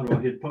go. How do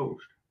I hit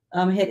post?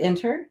 Hit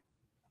enter.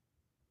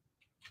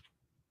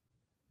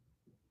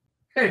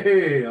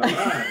 Hey, all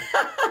right.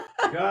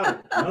 Got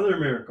it. Another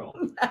miracle.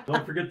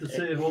 Don't forget to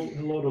say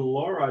hello to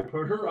Laura. I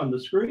put her on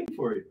the screen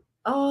for you.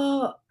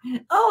 Oh,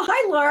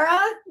 hi, Laura.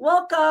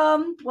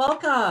 Welcome.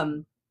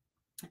 Welcome.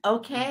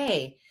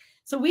 Okay.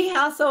 So we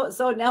have,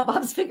 so now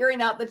Bob's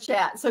figuring out the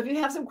chat. So if you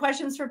have some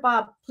questions for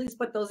Bob, please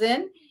put those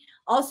in.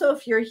 Also,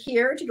 if you're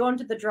here to go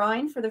into the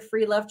drawing for the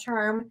free Love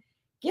Charm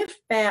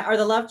gift bag, or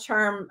the Love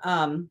Charm,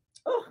 oh,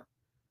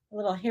 a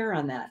little hair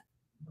on that.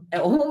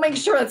 We'll make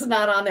sure it's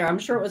not on there. I'm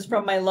sure it was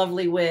from my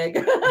lovely wig.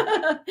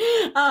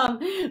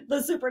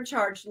 The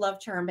supercharged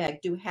Love Charm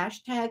bag. Do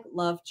hashtag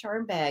Love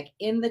Charm bag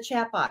in the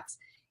chat box.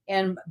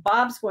 And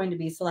Bob's going to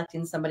be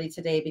selecting somebody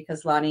today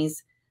because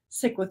Lonnie's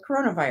sick with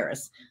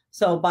coronavirus.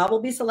 So Bob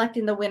will be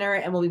selecting the winner,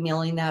 and we'll be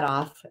mailing that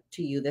off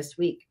to you this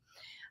week.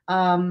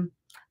 I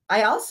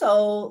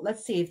also,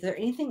 let's see, if there's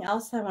anything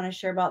else I want to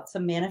share about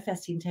some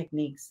manifesting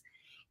techniques.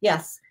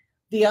 Yes.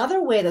 The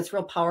other way that's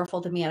real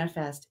powerful to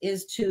manifest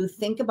is to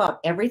think about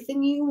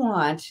everything you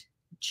want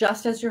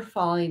just as you're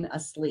falling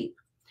asleep.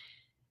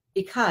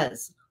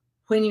 Because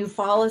when you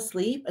fall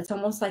asleep, it's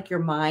almost like your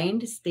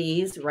mind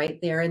stays right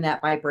there in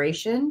that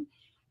vibration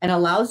and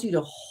allows you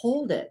to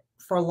hold it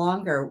for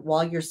longer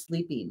while you're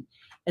sleeping.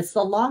 It's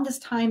the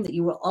longest time that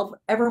you will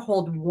ever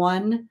hold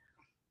one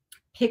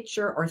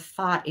picture or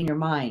thought in your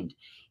mind.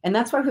 And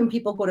that's why when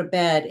people go to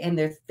bed and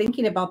they're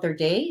thinking about their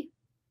day,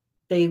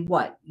 they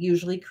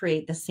usually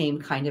create the same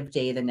kind of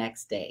day the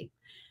next day.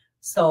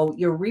 So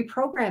you're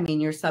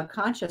reprogramming your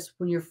subconscious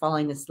when you're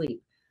falling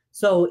asleep.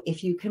 So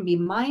if you can be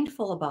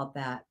mindful about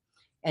that,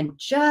 and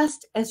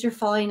just as you're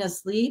falling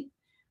asleep,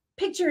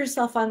 picture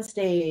yourself on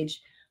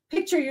stage,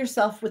 picture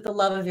yourself with the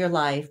love of your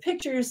life,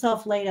 picture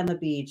yourself laying on the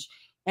beach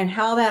and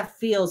how that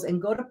feels,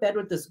 and go to bed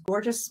with this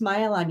gorgeous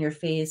smile on your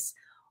face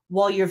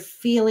while you're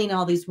feeling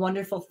all these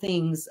wonderful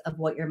things of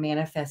what you're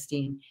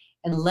manifesting.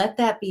 And let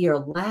that be your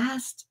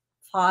last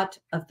thought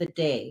of the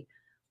day,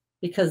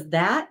 because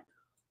that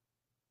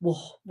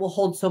will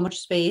hold so much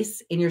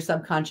space in your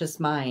subconscious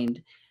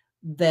mind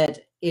that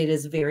it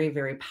is very,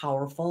 very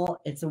powerful.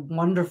 It's a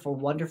wonderful,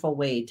 wonderful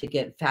way to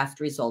get fast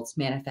results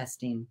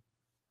manifesting.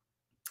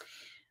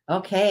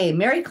 Okay,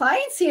 Mary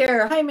Klein's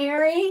here. Hi,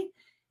 Mary.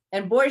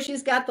 And boy,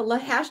 she's got the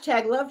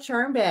hashtag love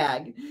charm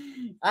bag.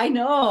 I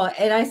know.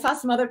 And I saw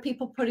some other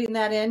people putting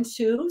that in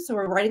too. So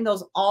we're writing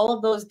all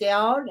of those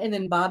down. And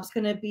then Bob's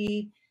going to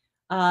be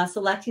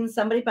selecting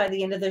somebody by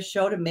the end of the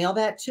show to mail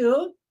that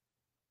to.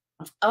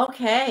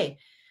 Okay.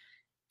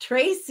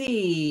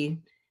 Tracy,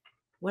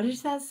 what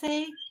does that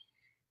say?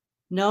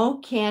 No,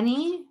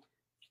 canny?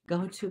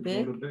 Go too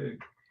big? Go too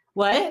big.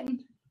 What?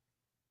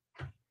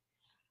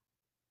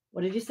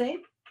 What did you say?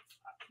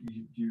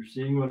 You're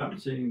seeing what I'm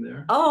seeing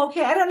there. Oh,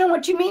 okay. I don't know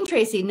what you mean,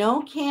 Tracy.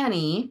 No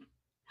canny.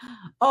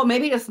 Oh,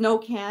 maybe just no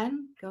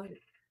can. Go too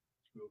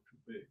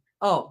big.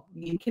 Oh,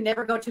 you can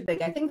never go too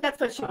big. I think that's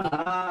what you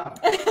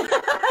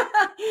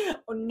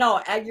mean.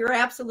 No, you're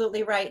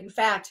absolutely right. In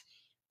fact,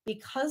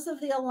 because of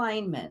the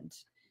alignment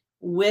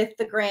with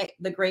the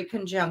great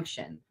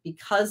conjunction,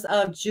 because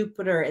of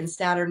Jupiter and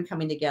Saturn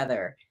coming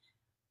together,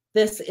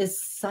 this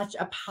is such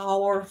a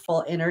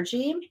powerful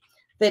energy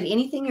that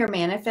anything you're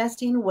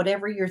manifesting,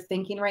 whatever you're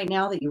thinking right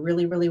now that you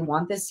really, really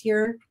want this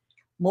year,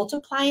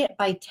 multiply it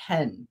by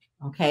 10,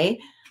 okay?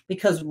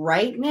 Because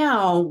right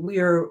now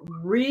we're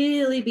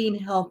really being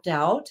helped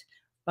out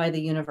by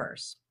the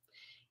universe.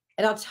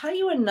 And I'll tell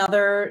you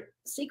another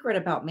secret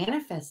about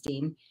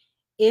manifesting.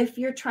 If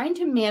you're trying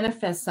to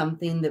manifest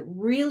something that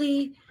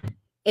really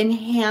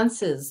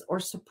enhances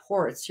or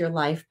supports your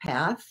life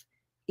path,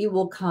 it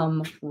will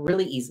come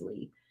really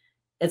easily.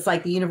 It's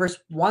like the universe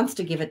wants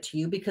to give it to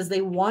you because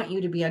they want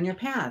you to be on your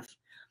path.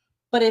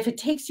 But if it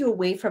takes you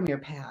away from your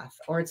path,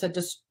 or it's a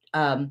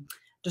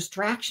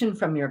distraction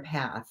from your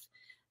path,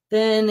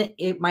 then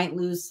it might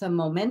lose some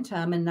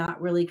momentum and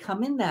not really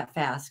come in that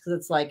fast. Because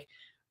it's like,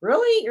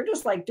 really, you're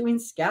just like doing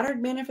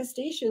scattered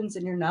manifestations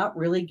and you're not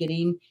really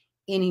getting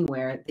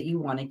anywhere that you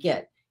want to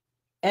get.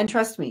 And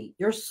trust me,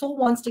 your soul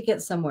wants to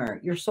get somewhere.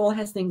 Your soul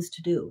has things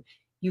to do.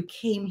 You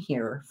came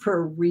here for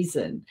a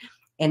reason,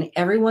 and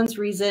everyone's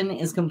reason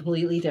is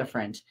completely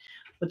different.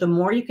 But the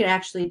more you can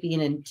actually be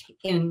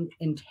in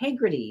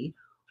integrity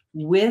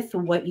with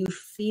what you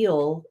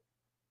feel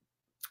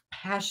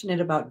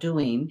passionate about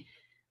doing,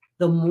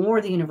 the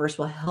more the universe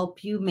will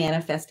help you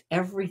manifest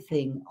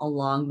everything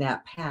along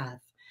that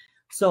path.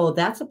 So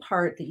that's a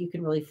part that you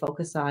can really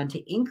focus on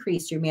to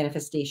increase your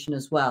manifestation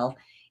as well,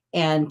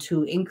 and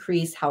to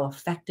increase how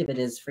effective it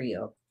is for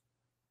you.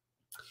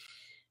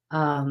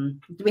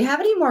 Do we have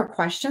any more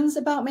questions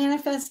about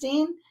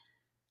manifesting?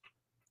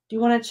 Do you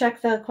want to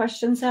check the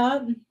questions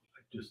out?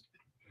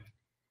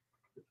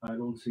 I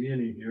don't see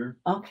any here.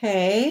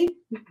 Okay.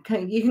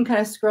 You can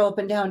kind of scroll up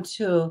and down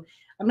too.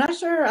 I'm not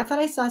sure. I thought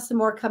I saw some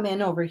more come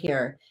in over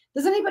here.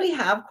 Does anybody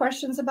have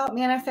questions about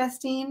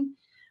manifesting?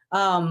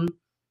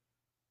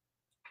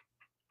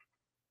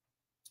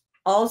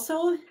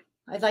 Also,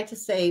 I'd like to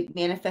say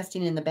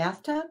manifesting in the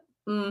bathtub.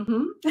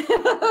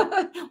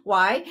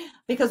 Why?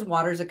 Because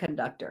water's a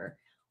conductor.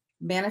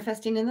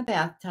 Manifesting in the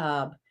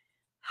bathtub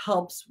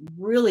helps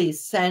really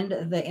send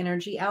the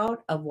energy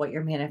out of what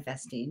you're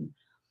manifesting.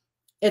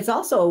 It's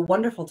also a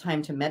wonderful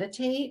time to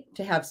meditate,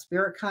 to have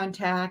spirit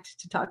contact,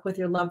 to talk with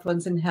your loved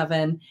ones in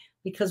heaven,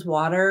 because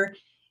water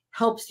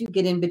helps you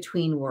get in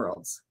between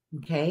worlds.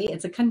 Okay.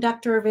 It's a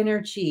conductor of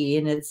energy,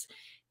 and it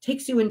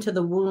takes you into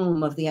the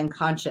womb of the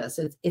unconscious.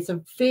 It's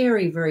a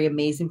very, very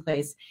amazing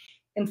place.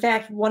 In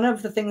fact, one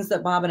of the things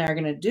that Bob and I are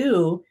going to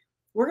do,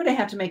 we're going to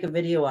have to make a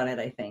video on it,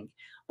 I think,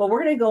 but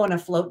we're going to go in a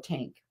float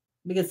tank,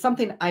 because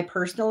something I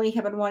personally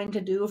have been wanting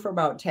to do for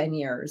about 10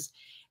 years.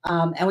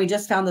 And we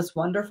just found this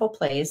wonderful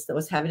place that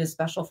was having a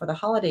special for the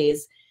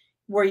holidays,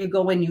 where you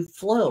go and you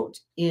float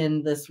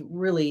in this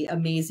really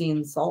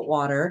amazing salt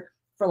water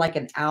for like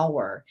an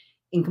hour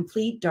in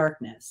complete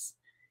darkness.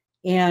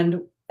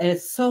 And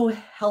it's so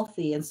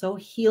healthy and so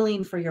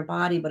healing for your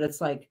body, but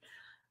it's like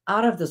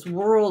out of this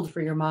world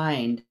for your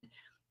mind.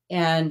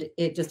 And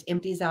it just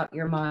empties out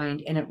your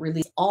mind, and it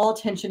releases all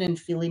tension and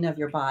feeling of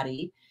your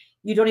body.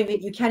 You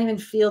can't even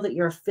feel that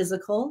you're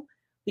physical,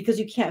 because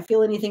you can't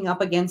feel anything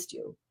up against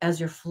you as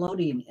you're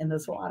floating in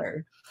this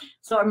water.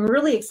 So I'm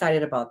really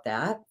excited about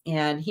that.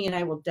 And he and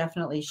I will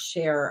definitely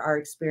share our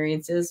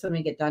experiences when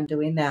we get done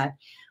doing that.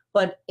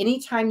 But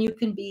anytime you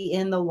can be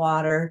in the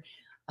water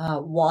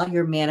while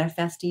you're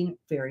manifesting,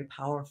 very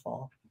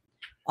powerful.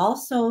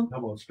 Also, how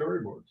about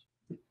storyboards?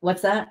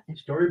 What's that?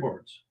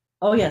 Storyboards.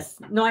 Oh, yes.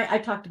 No, I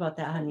talked about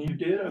that, honey. You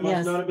did? I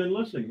must not have been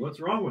listening.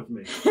 What's wrong with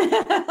me?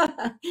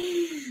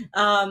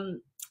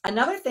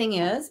 Another thing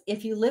is,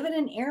 if you live in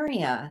an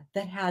area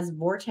that has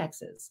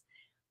vortexes,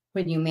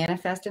 when you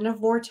manifest in a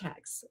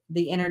vortex,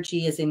 the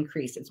energy is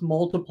increased. It's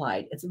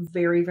multiplied. It's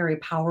very, very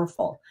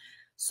powerful.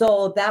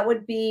 So that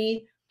would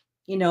be,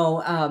 you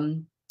know,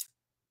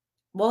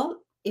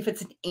 well, if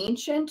it's an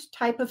ancient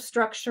type of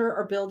structure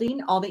or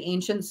building, all the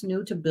ancients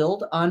knew to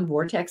build on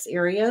vortex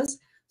areas.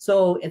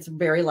 So it's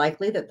very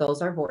likely that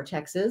those are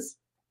vortexes.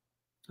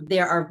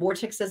 There are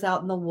vortexes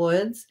out in the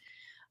woods.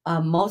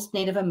 Most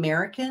Native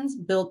Americans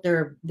built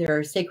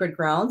their sacred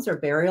grounds or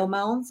burial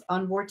mounds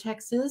on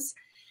vortexes.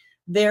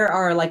 There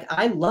are, like,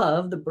 I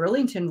love the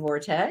Burlington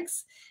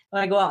vortex.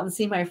 When I go out and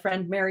see my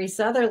friend Mary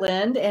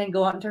Sutherland and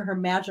go out into her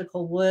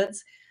magical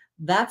woods,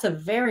 that's a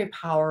very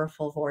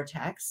powerful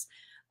vortex.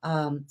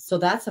 So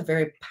that's a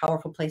very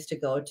powerful place to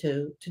go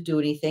to do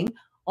anything.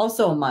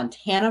 Also, a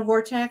Montana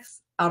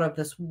vortex, out of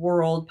this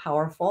world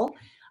powerful.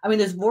 I mean,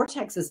 there's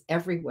vortexes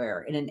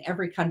everywhere and in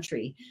every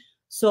country.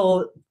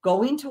 So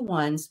going to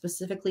one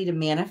specifically to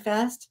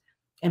manifest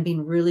and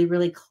being really,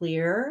 really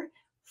clear,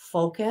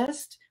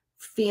 focused,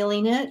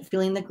 feeling it,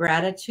 feeling the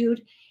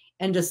gratitude,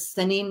 and just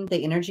sending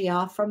the energy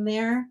off from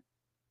there.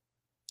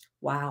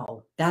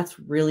 Wow, that's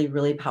really,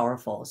 really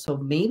powerful. So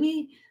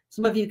maybe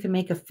some of you can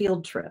make a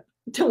field trip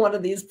to one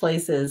of these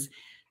places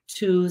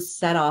to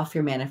set off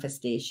your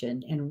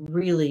manifestation and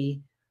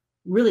really,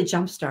 really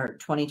jumpstart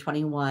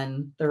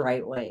 2021 the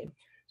right way.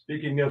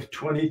 Speaking of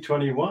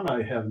 2021,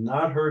 I have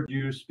not heard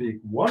you speak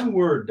one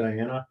word,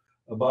 Diana,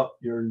 about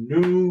your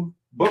new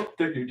book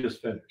that you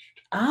just finished.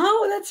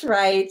 Oh, that's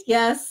right.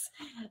 Yes,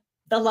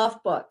 the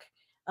love book.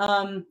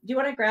 Do you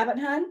want to grab it,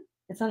 hon?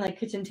 It's on the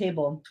kitchen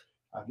table.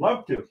 I'd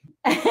love to.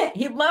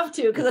 He'd love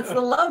to, because it's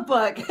the love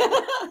book.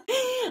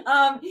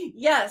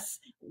 Yes.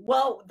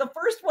 Well, the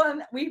first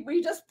one we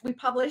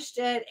published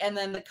it, and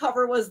then the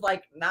cover was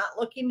like not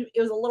looking.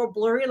 It was a little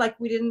blurry. Like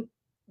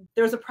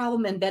there was a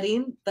problem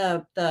embedding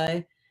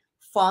the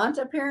font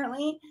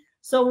apparently.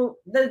 So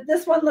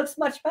this one looks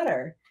much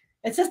better.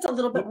 It's just a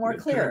little bit more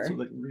clear.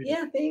 So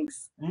yeah.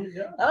 Thanks.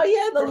 Yeah. Oh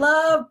yeah, the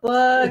love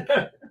book.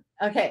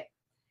 Okay.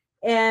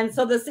 And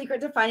so the secret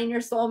to finding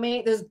your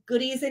soulmate, there's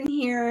goodies in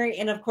here.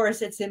 And of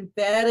course, it's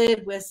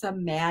embedded with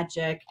some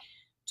magic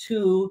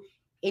to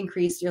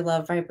increase your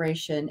love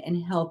vibration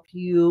and help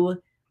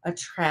you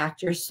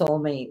attract your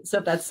soulmate. So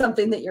if that's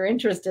something that you're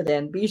interested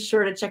in, be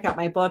sure to check out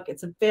my book.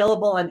 It's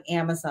available on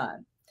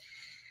Amazon.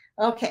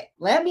 Okay,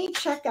 let me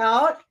check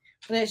out.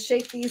 I'm going to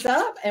shake these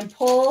up and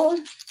pull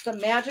some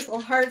magical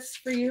hearts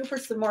for you for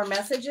some more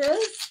messages.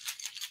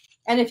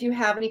 And if you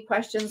have any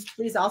questions,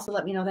 please also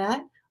let me know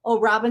that. Oh,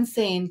 Robin's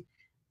saying,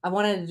 I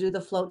wanted to do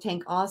the float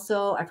tank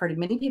also. I've heard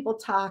many people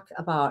talk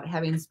about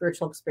having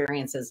spiritual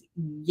experiences.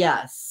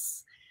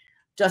 Yes,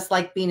 just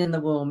like being in the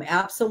womb.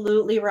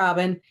 Absolutely,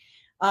 Robin.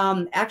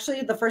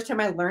 Actually, the first time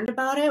I learned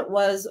about it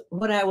was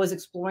when I was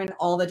exploring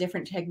all the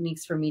different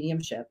techniques for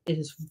mediumship. It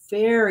is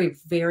very,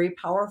 very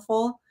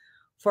powerful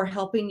for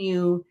helping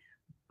you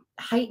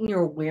heighten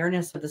your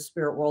awareness of the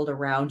spirit world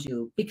around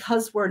you,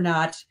 because we're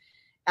not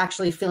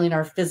actually feeling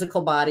our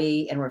physical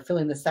body and we're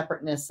feeling the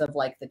separateness of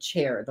like the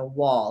chair, the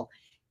wall.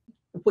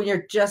 When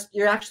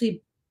you're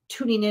actually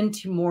tuning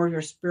into more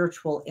your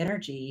spiritual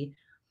energy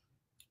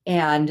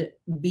and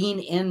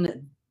being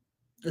in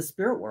the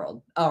spirit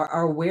world,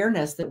 our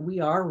awareness that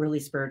we are really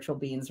spiritual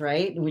beings,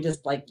 right? And we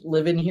just like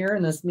live in here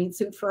in this meat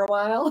suit for a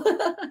while.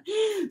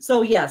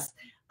 So yes,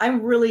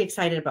 I'm really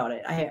excited about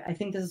it. I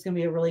think this is going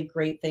to be a really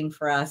great thing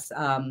for us.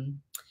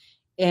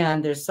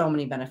 And there's so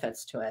many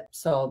benefits to it.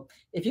 So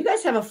if you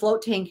guys have a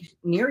float tank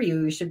near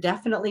you, you should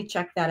definitely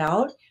check that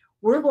out.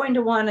 We're going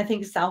to one, I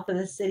think, south of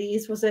the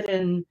cities. Was it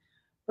in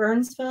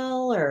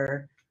Burnsville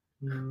or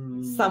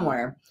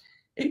somewhere?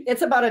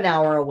 It's about an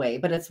hour away,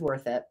 but it's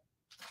worth it.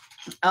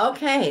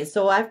 Okay,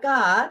 so I've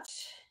got,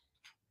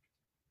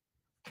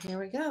 here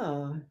we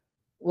go.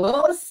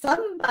 Well,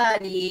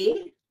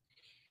 somebody,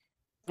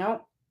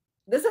 no,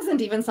 this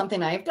isn't even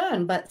something I've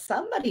done, but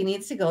somebody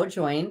needs to go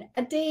join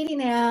a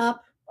dating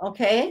app.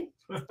 Okay.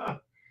 All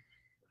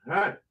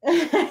right.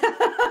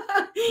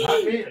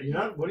 Not me.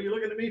 What are you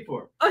looking at me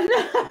for? Oh,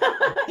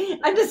 no.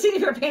 I'm just seeing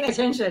if you're paying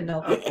attention.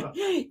 No,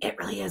 it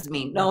really is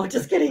me. No,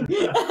 just kidding.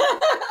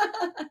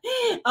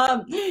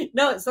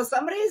 No, so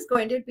somebody is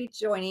going to be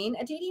joining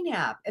a dating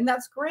app, and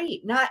that's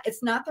great.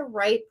 It's not the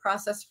right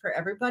process for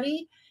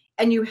everybody,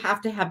 and you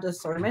have to have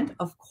discernment,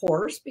 of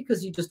course,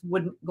 because you just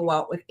wouldn't go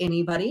out with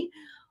anybody.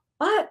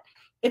 But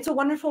it's a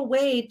wonderful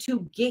way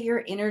to get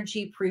your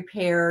energy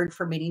prepared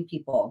for meeting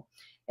people.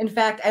 In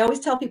fact, I always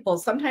tell people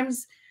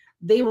sometimes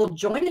they will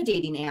join a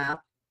dating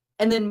app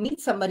and then meet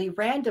somebody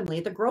randomly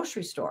at the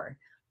grocery store.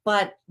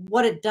 But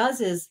what it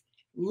does is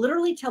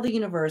literally tell the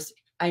universe,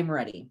 I'm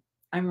ready.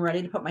 I'm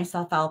ready to put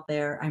myself out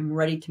there. I'm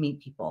ready to meet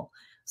people.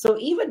 So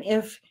even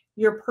if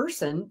your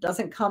person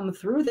doesn't come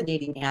through the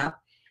dating app,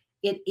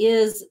 it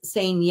is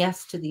saying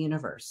yes to the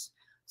universe.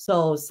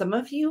 So some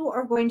of you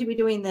are going to be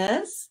doing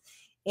this.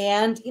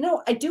 And, you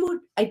know, I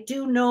do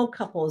know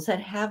couples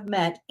that have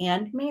met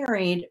and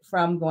married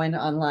from going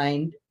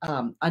online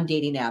on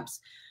dating apps.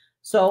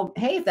 So,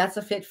 hey, if that's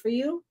a fit for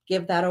you,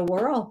 give that a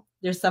whirl.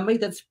 There's somebody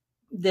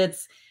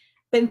that's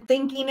been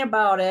thinking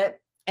about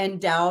it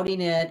and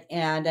doubting it.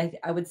 And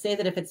I would say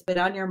that if it's been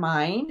on your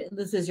mind,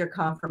 this is your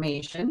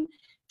confirmation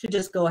to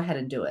just go ahead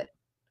and do it.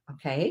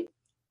 Okay.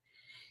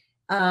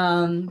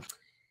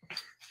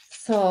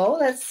 So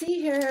let's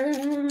see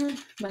here.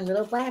 My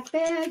little black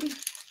bag.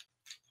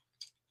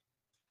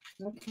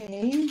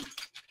 Okay.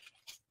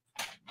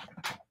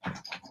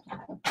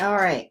 All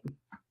right.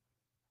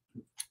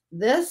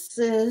 This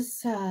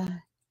is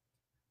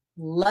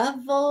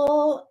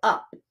level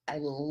up. I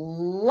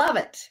love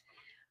it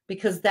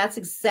because that's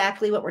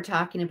exactly what we're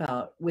talking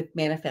about with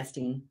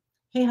manifesting.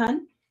 Hey,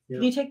 hon, yep.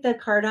 Can you take the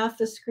card off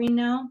the screen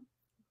now?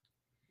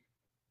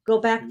 Go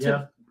back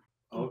to,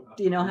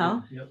 do you know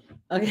how? Yep.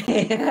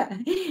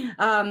 Okay.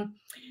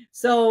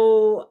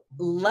 So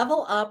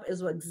level up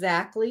is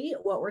exactly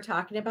what we're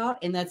talking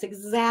about. And that's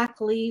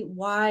exactly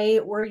why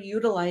we're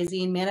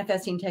utilizing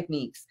manifesting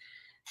techniques.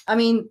 I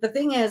mean, the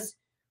thing is,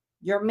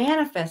 you're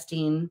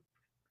manifesting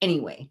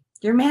anyway.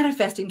 You're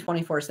manifesting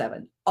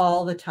 24/7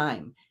 all the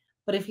time.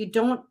 But if you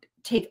don't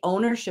take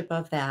ownership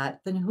of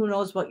that, then who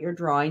knows what you're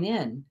drawing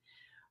in?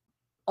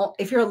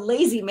 If you're a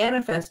lazy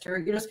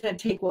manifester, you're just going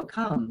to take what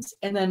comes.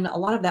 And then a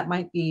lot of that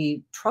might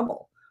be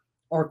trouble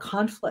or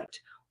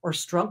conflict or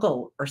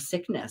struggle or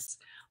sickness.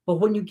 But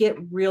when you get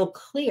real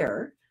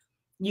clear,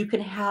 you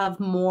can have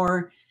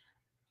more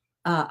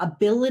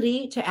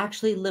ability to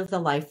actually live the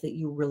life that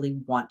you really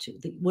want to,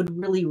 that would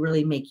really,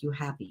 really make you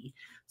happy.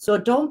 So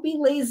don't be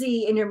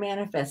lazy in your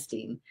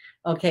manifesting.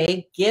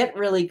 Okay. Get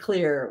really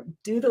clear,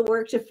 do the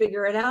work to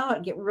figure it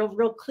out, get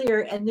real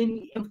clear, and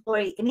then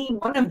employ any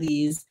one of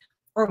these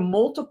or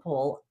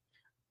multiple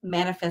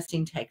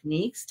manifesting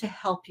techniques to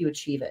help you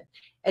achieve it.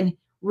 And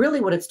really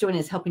what it's doing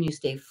is helping you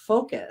stay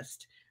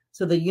focused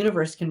so the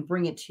universe can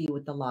bring it to you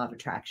with the law of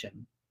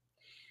attraction.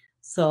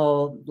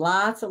 So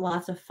lots and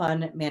lots of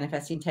fun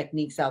manifesting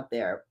techniques out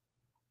there.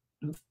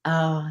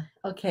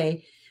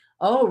 Okay.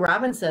 Oh,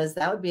 Robin says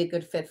that would be a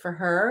good fit for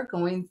her,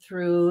 going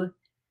through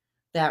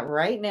that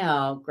right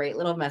now. Great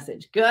little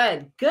message.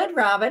 Good,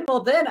 Robin.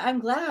 Well, then I'm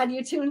glad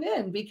you tuned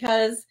in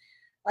because,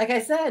 like I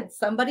said,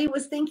 somebody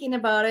was thinking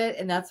about it,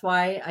 and that's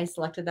why I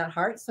selected that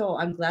heart. So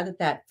I'm glad that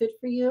that fit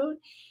for you.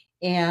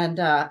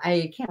 And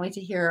I can't wait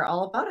to hear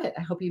all about it.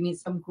 I hope you meet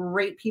some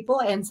great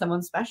people and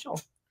someone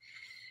special.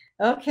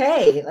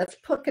 Okay, let's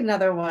pick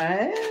another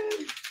one.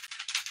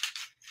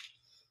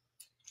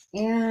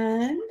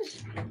 And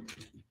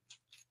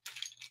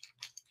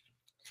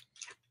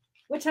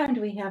what time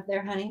do we have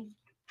there, honey?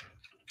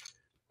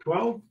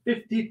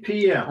 12:50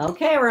 p.m.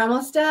 Okay, we're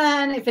almost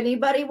done. If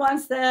anybody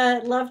wants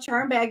the love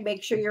charm bag,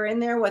 make sure you're in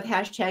there with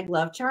hashtag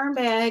love charm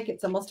bag.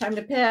 It's almost time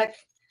to pick.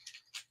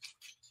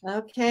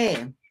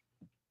 Okay.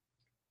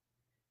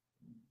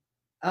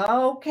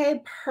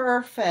 Okay,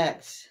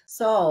 perfect.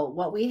 So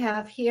what we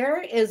have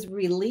here is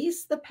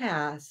release the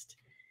past.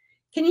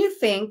 Can you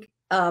think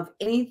of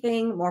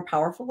anything more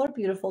powerful or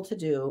beautiful to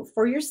do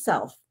for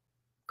yourself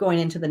going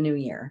into the new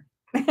year?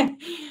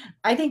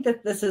 I think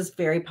that this is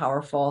very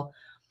powerful.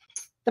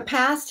 The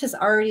past has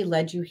already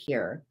led you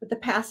here, but the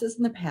past is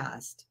in the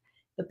past.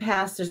 The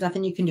past, there's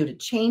nothing you can do to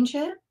change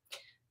it.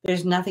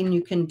 There's nothing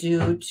you can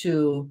do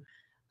to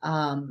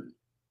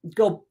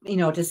go,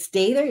 to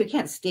stay there. You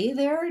can't stay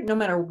there no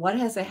matter what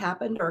has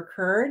happened or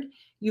occurred.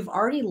 You've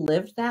already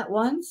lived that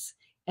once,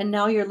 and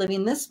now you're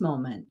living this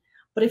moment.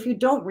 But if you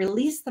don't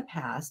release the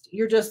past,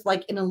 you're just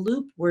like in a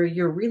loop where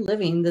you're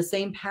reliving the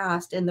same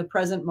past in the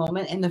present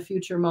moment, in the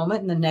future moment,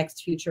 and the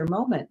next future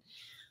moment.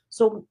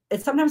 So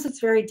sometimes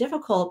it's very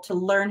difficult to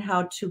learn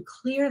how to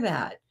clear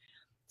that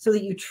so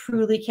that you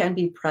truly can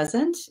be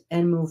present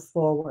and move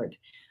forward.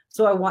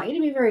 So I want you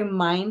to be very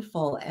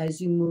mindful as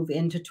you move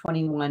into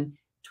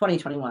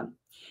 2021.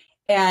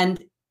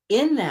 And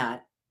in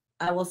that,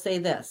 I will say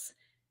this.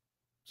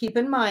 Keep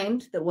in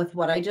mind that with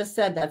what I just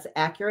said, that's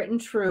accurate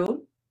and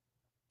true.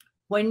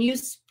 When you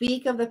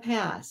speak of the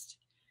past,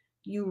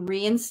 you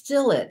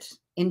reinstill it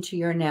into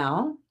your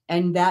now,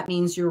 and that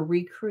means you're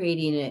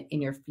recreating it in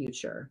your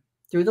future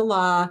through the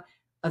law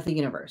of the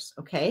universe,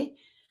 okay?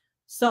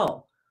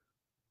 So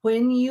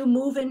when you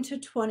move into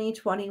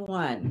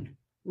 2021,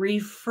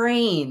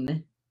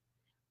 refrain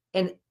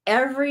in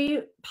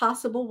every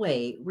possible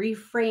way,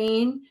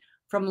 refrain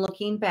from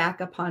looking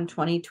back upon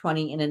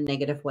 2020 in a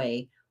negative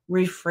way.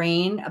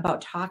 Refrain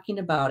about talking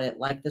about it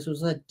like this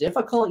was a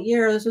difficult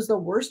year, this was the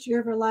worst year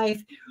of your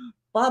life,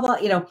 blah, blah,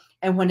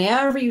 and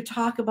whenever you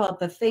talk about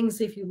the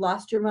things, if you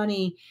lost your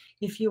money,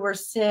 if you were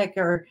sick,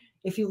 or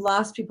if you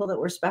lost people that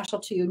were special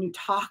to you, and you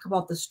talk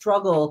about the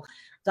struggle,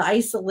 the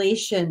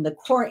isolation, the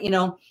court,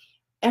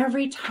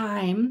 every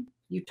time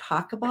you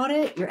talk about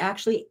it, you're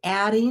actually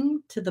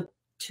adding to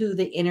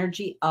the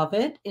energy of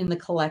it in the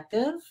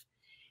collective,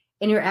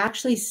 and you're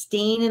actually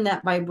staying in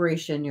that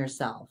vibration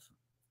yourself.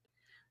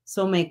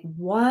 So make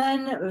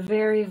one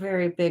very,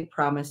 very big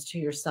promise to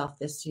yourself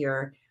this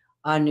year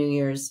on New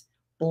Year's.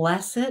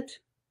 Bless it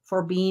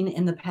for being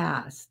in the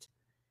past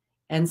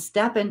and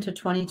step into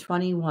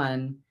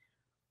 2021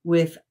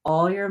 with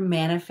all your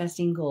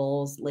manifesting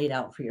goals laid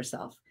out for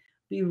yourself.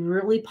 Be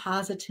really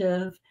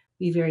positive,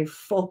 be very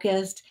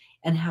focused,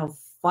 and have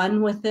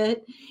fun with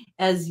it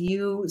as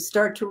you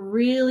start to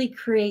really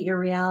create your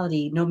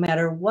reality, no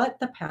matter what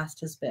the past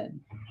has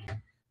been.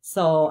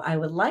 So I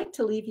would like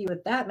to leave you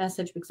with that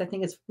message because I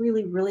think it's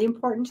really, really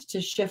important to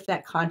shift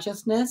that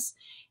consciousness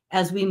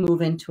as we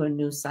move into a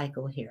new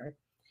cycle here.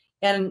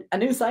 And a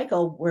new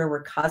cycle where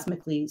we're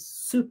cosmically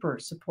super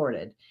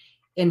supported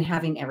in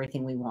having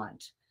everything we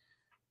want.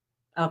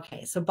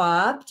 Okay, so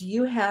Bob, do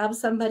you have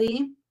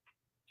somebody?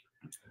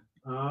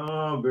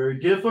 Very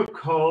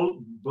difficult,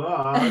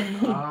 but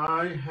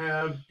I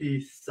have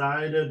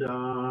decided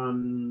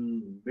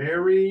on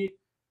Mary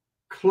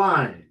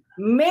Klein.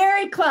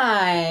 Mary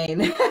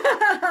Klein.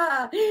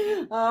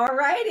 All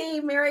righty,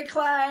 Mary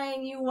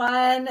Klein, you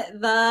won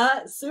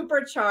the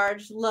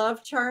supercharged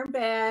love charm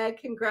bag.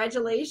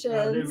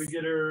 Congratulations. Did we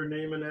get her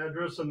name and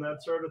address and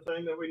that sort of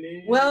thing that we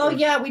need? Well,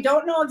 yeah, we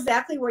don't know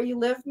exactly where you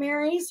live,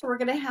 Mary, so we're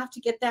going to have to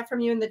get that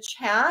from you in the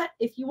chat.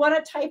 If you want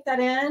to type that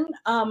in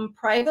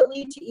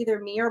privately to either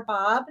me or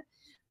Bob,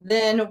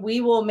 then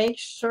we will make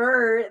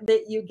sure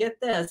that you get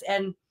this.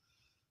 And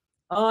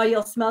oh,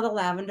 you'll smell the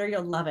lavender.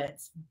 You'll love it.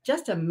 It's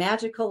just a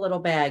magical little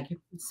bag.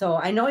 So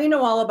I know you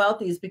know all about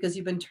these because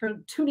you've been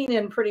tuning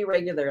in pretty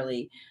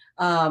regularly.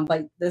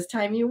 But this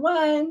time you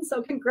won.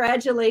 So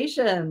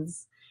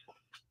congratulations.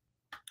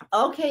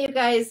 Okay, you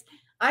guys,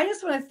 I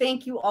just want to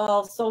thank you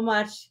all so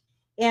much.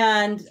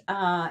 And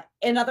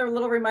another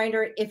little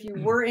reminder, if you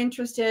were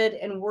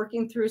interested in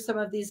working through some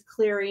of these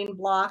clearing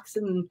blocks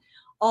and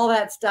all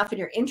that stuff, and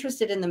you're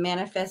interested in the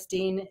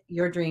Manifesting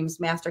Your Dreams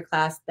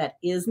Masterclass, that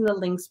is in the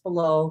links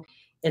below.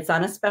 It's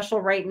on a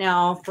special right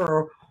now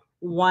for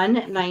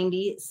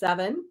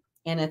 $197,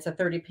 and it's a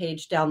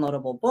 30-page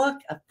downloadable book,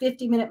 a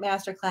 50-minute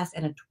masterclass,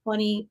 and a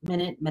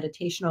 20-minute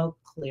meditational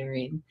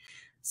clearing.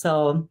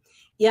 So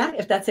yeah,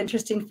 if that's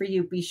interesting for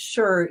you, be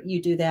sure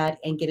you do that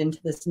and get into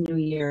this new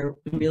year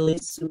really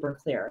super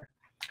clear.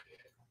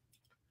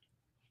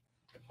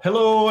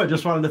 Hello, I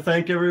just wanted to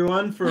thank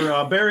everyone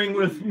for bearing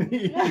with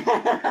me.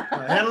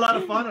 I had a lot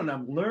of fun and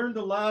I've learned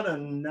a lot,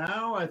 and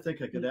now I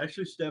think I could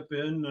actually step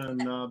in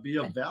and be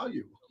of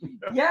value.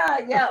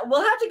 Yeah.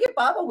 We'll have to get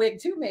Bob a wig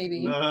too,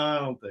 maybe. No, I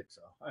don't think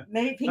so.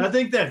 Maybe pink. I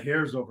think that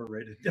hair's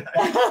overrated.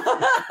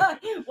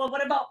 Well,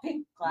 what about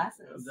pink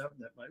glasses? That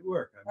might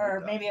work.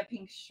 Or maybe a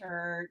pink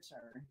shirt.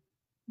 Or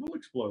we'll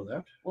explore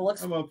that.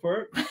 I'm up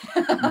for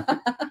it.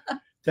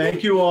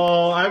 Thank you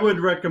all. I would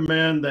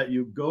recommend that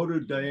you go to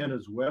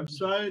Diana's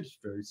website. It's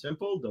very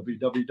simple,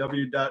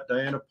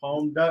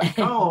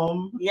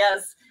 www.dianapalm.com.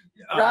 Yes.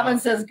 Robin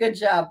says, good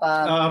job,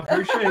 Bob.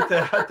 Appreciate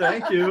that.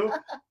 Thank you.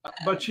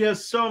 But she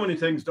has so many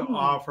things to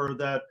offer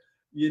that,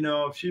 you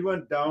know, if she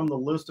went down the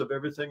list of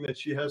everything that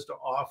she has to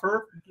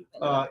offer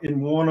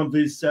in one of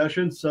these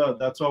sessions,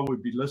 that's all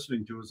we'd be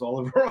listening to is all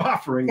of her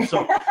offerings.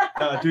 So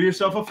do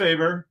yourself a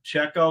favor,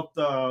 check out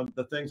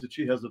the things that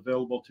she has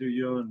available to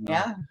you, and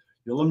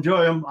you'll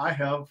enjoy them. I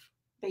have.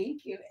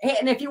 Thank you. Hey,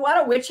 and if you want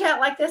a witch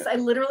hat like this, I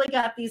literally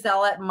got these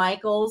all at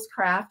Michael's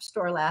craft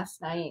store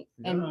last night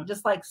and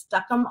just like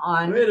stuck them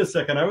on. Wait a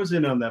second. I was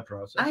in on that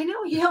process. I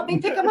know. You helped me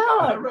pick them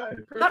out. Right.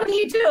 How did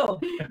you do?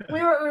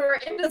 We were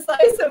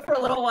indecisive for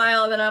a little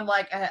while, and then I'm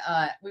like,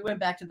 we went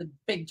back to the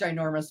big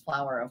ginormous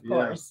flower, of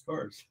course. Yeah, of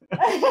course.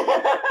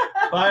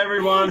 Bye,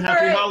 everyone.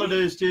 Happy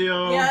holidays to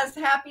you. Yes.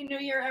 Happy New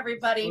Year,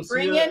 everybody.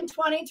 Bring in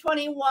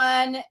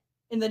 2021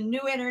 in the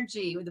new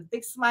energy with a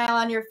big smile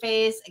on your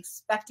face,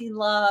 expecting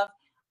love,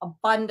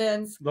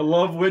 abundance. The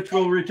love which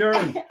will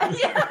return.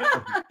 Bye.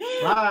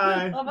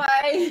 Bye.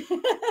 Bye-bye.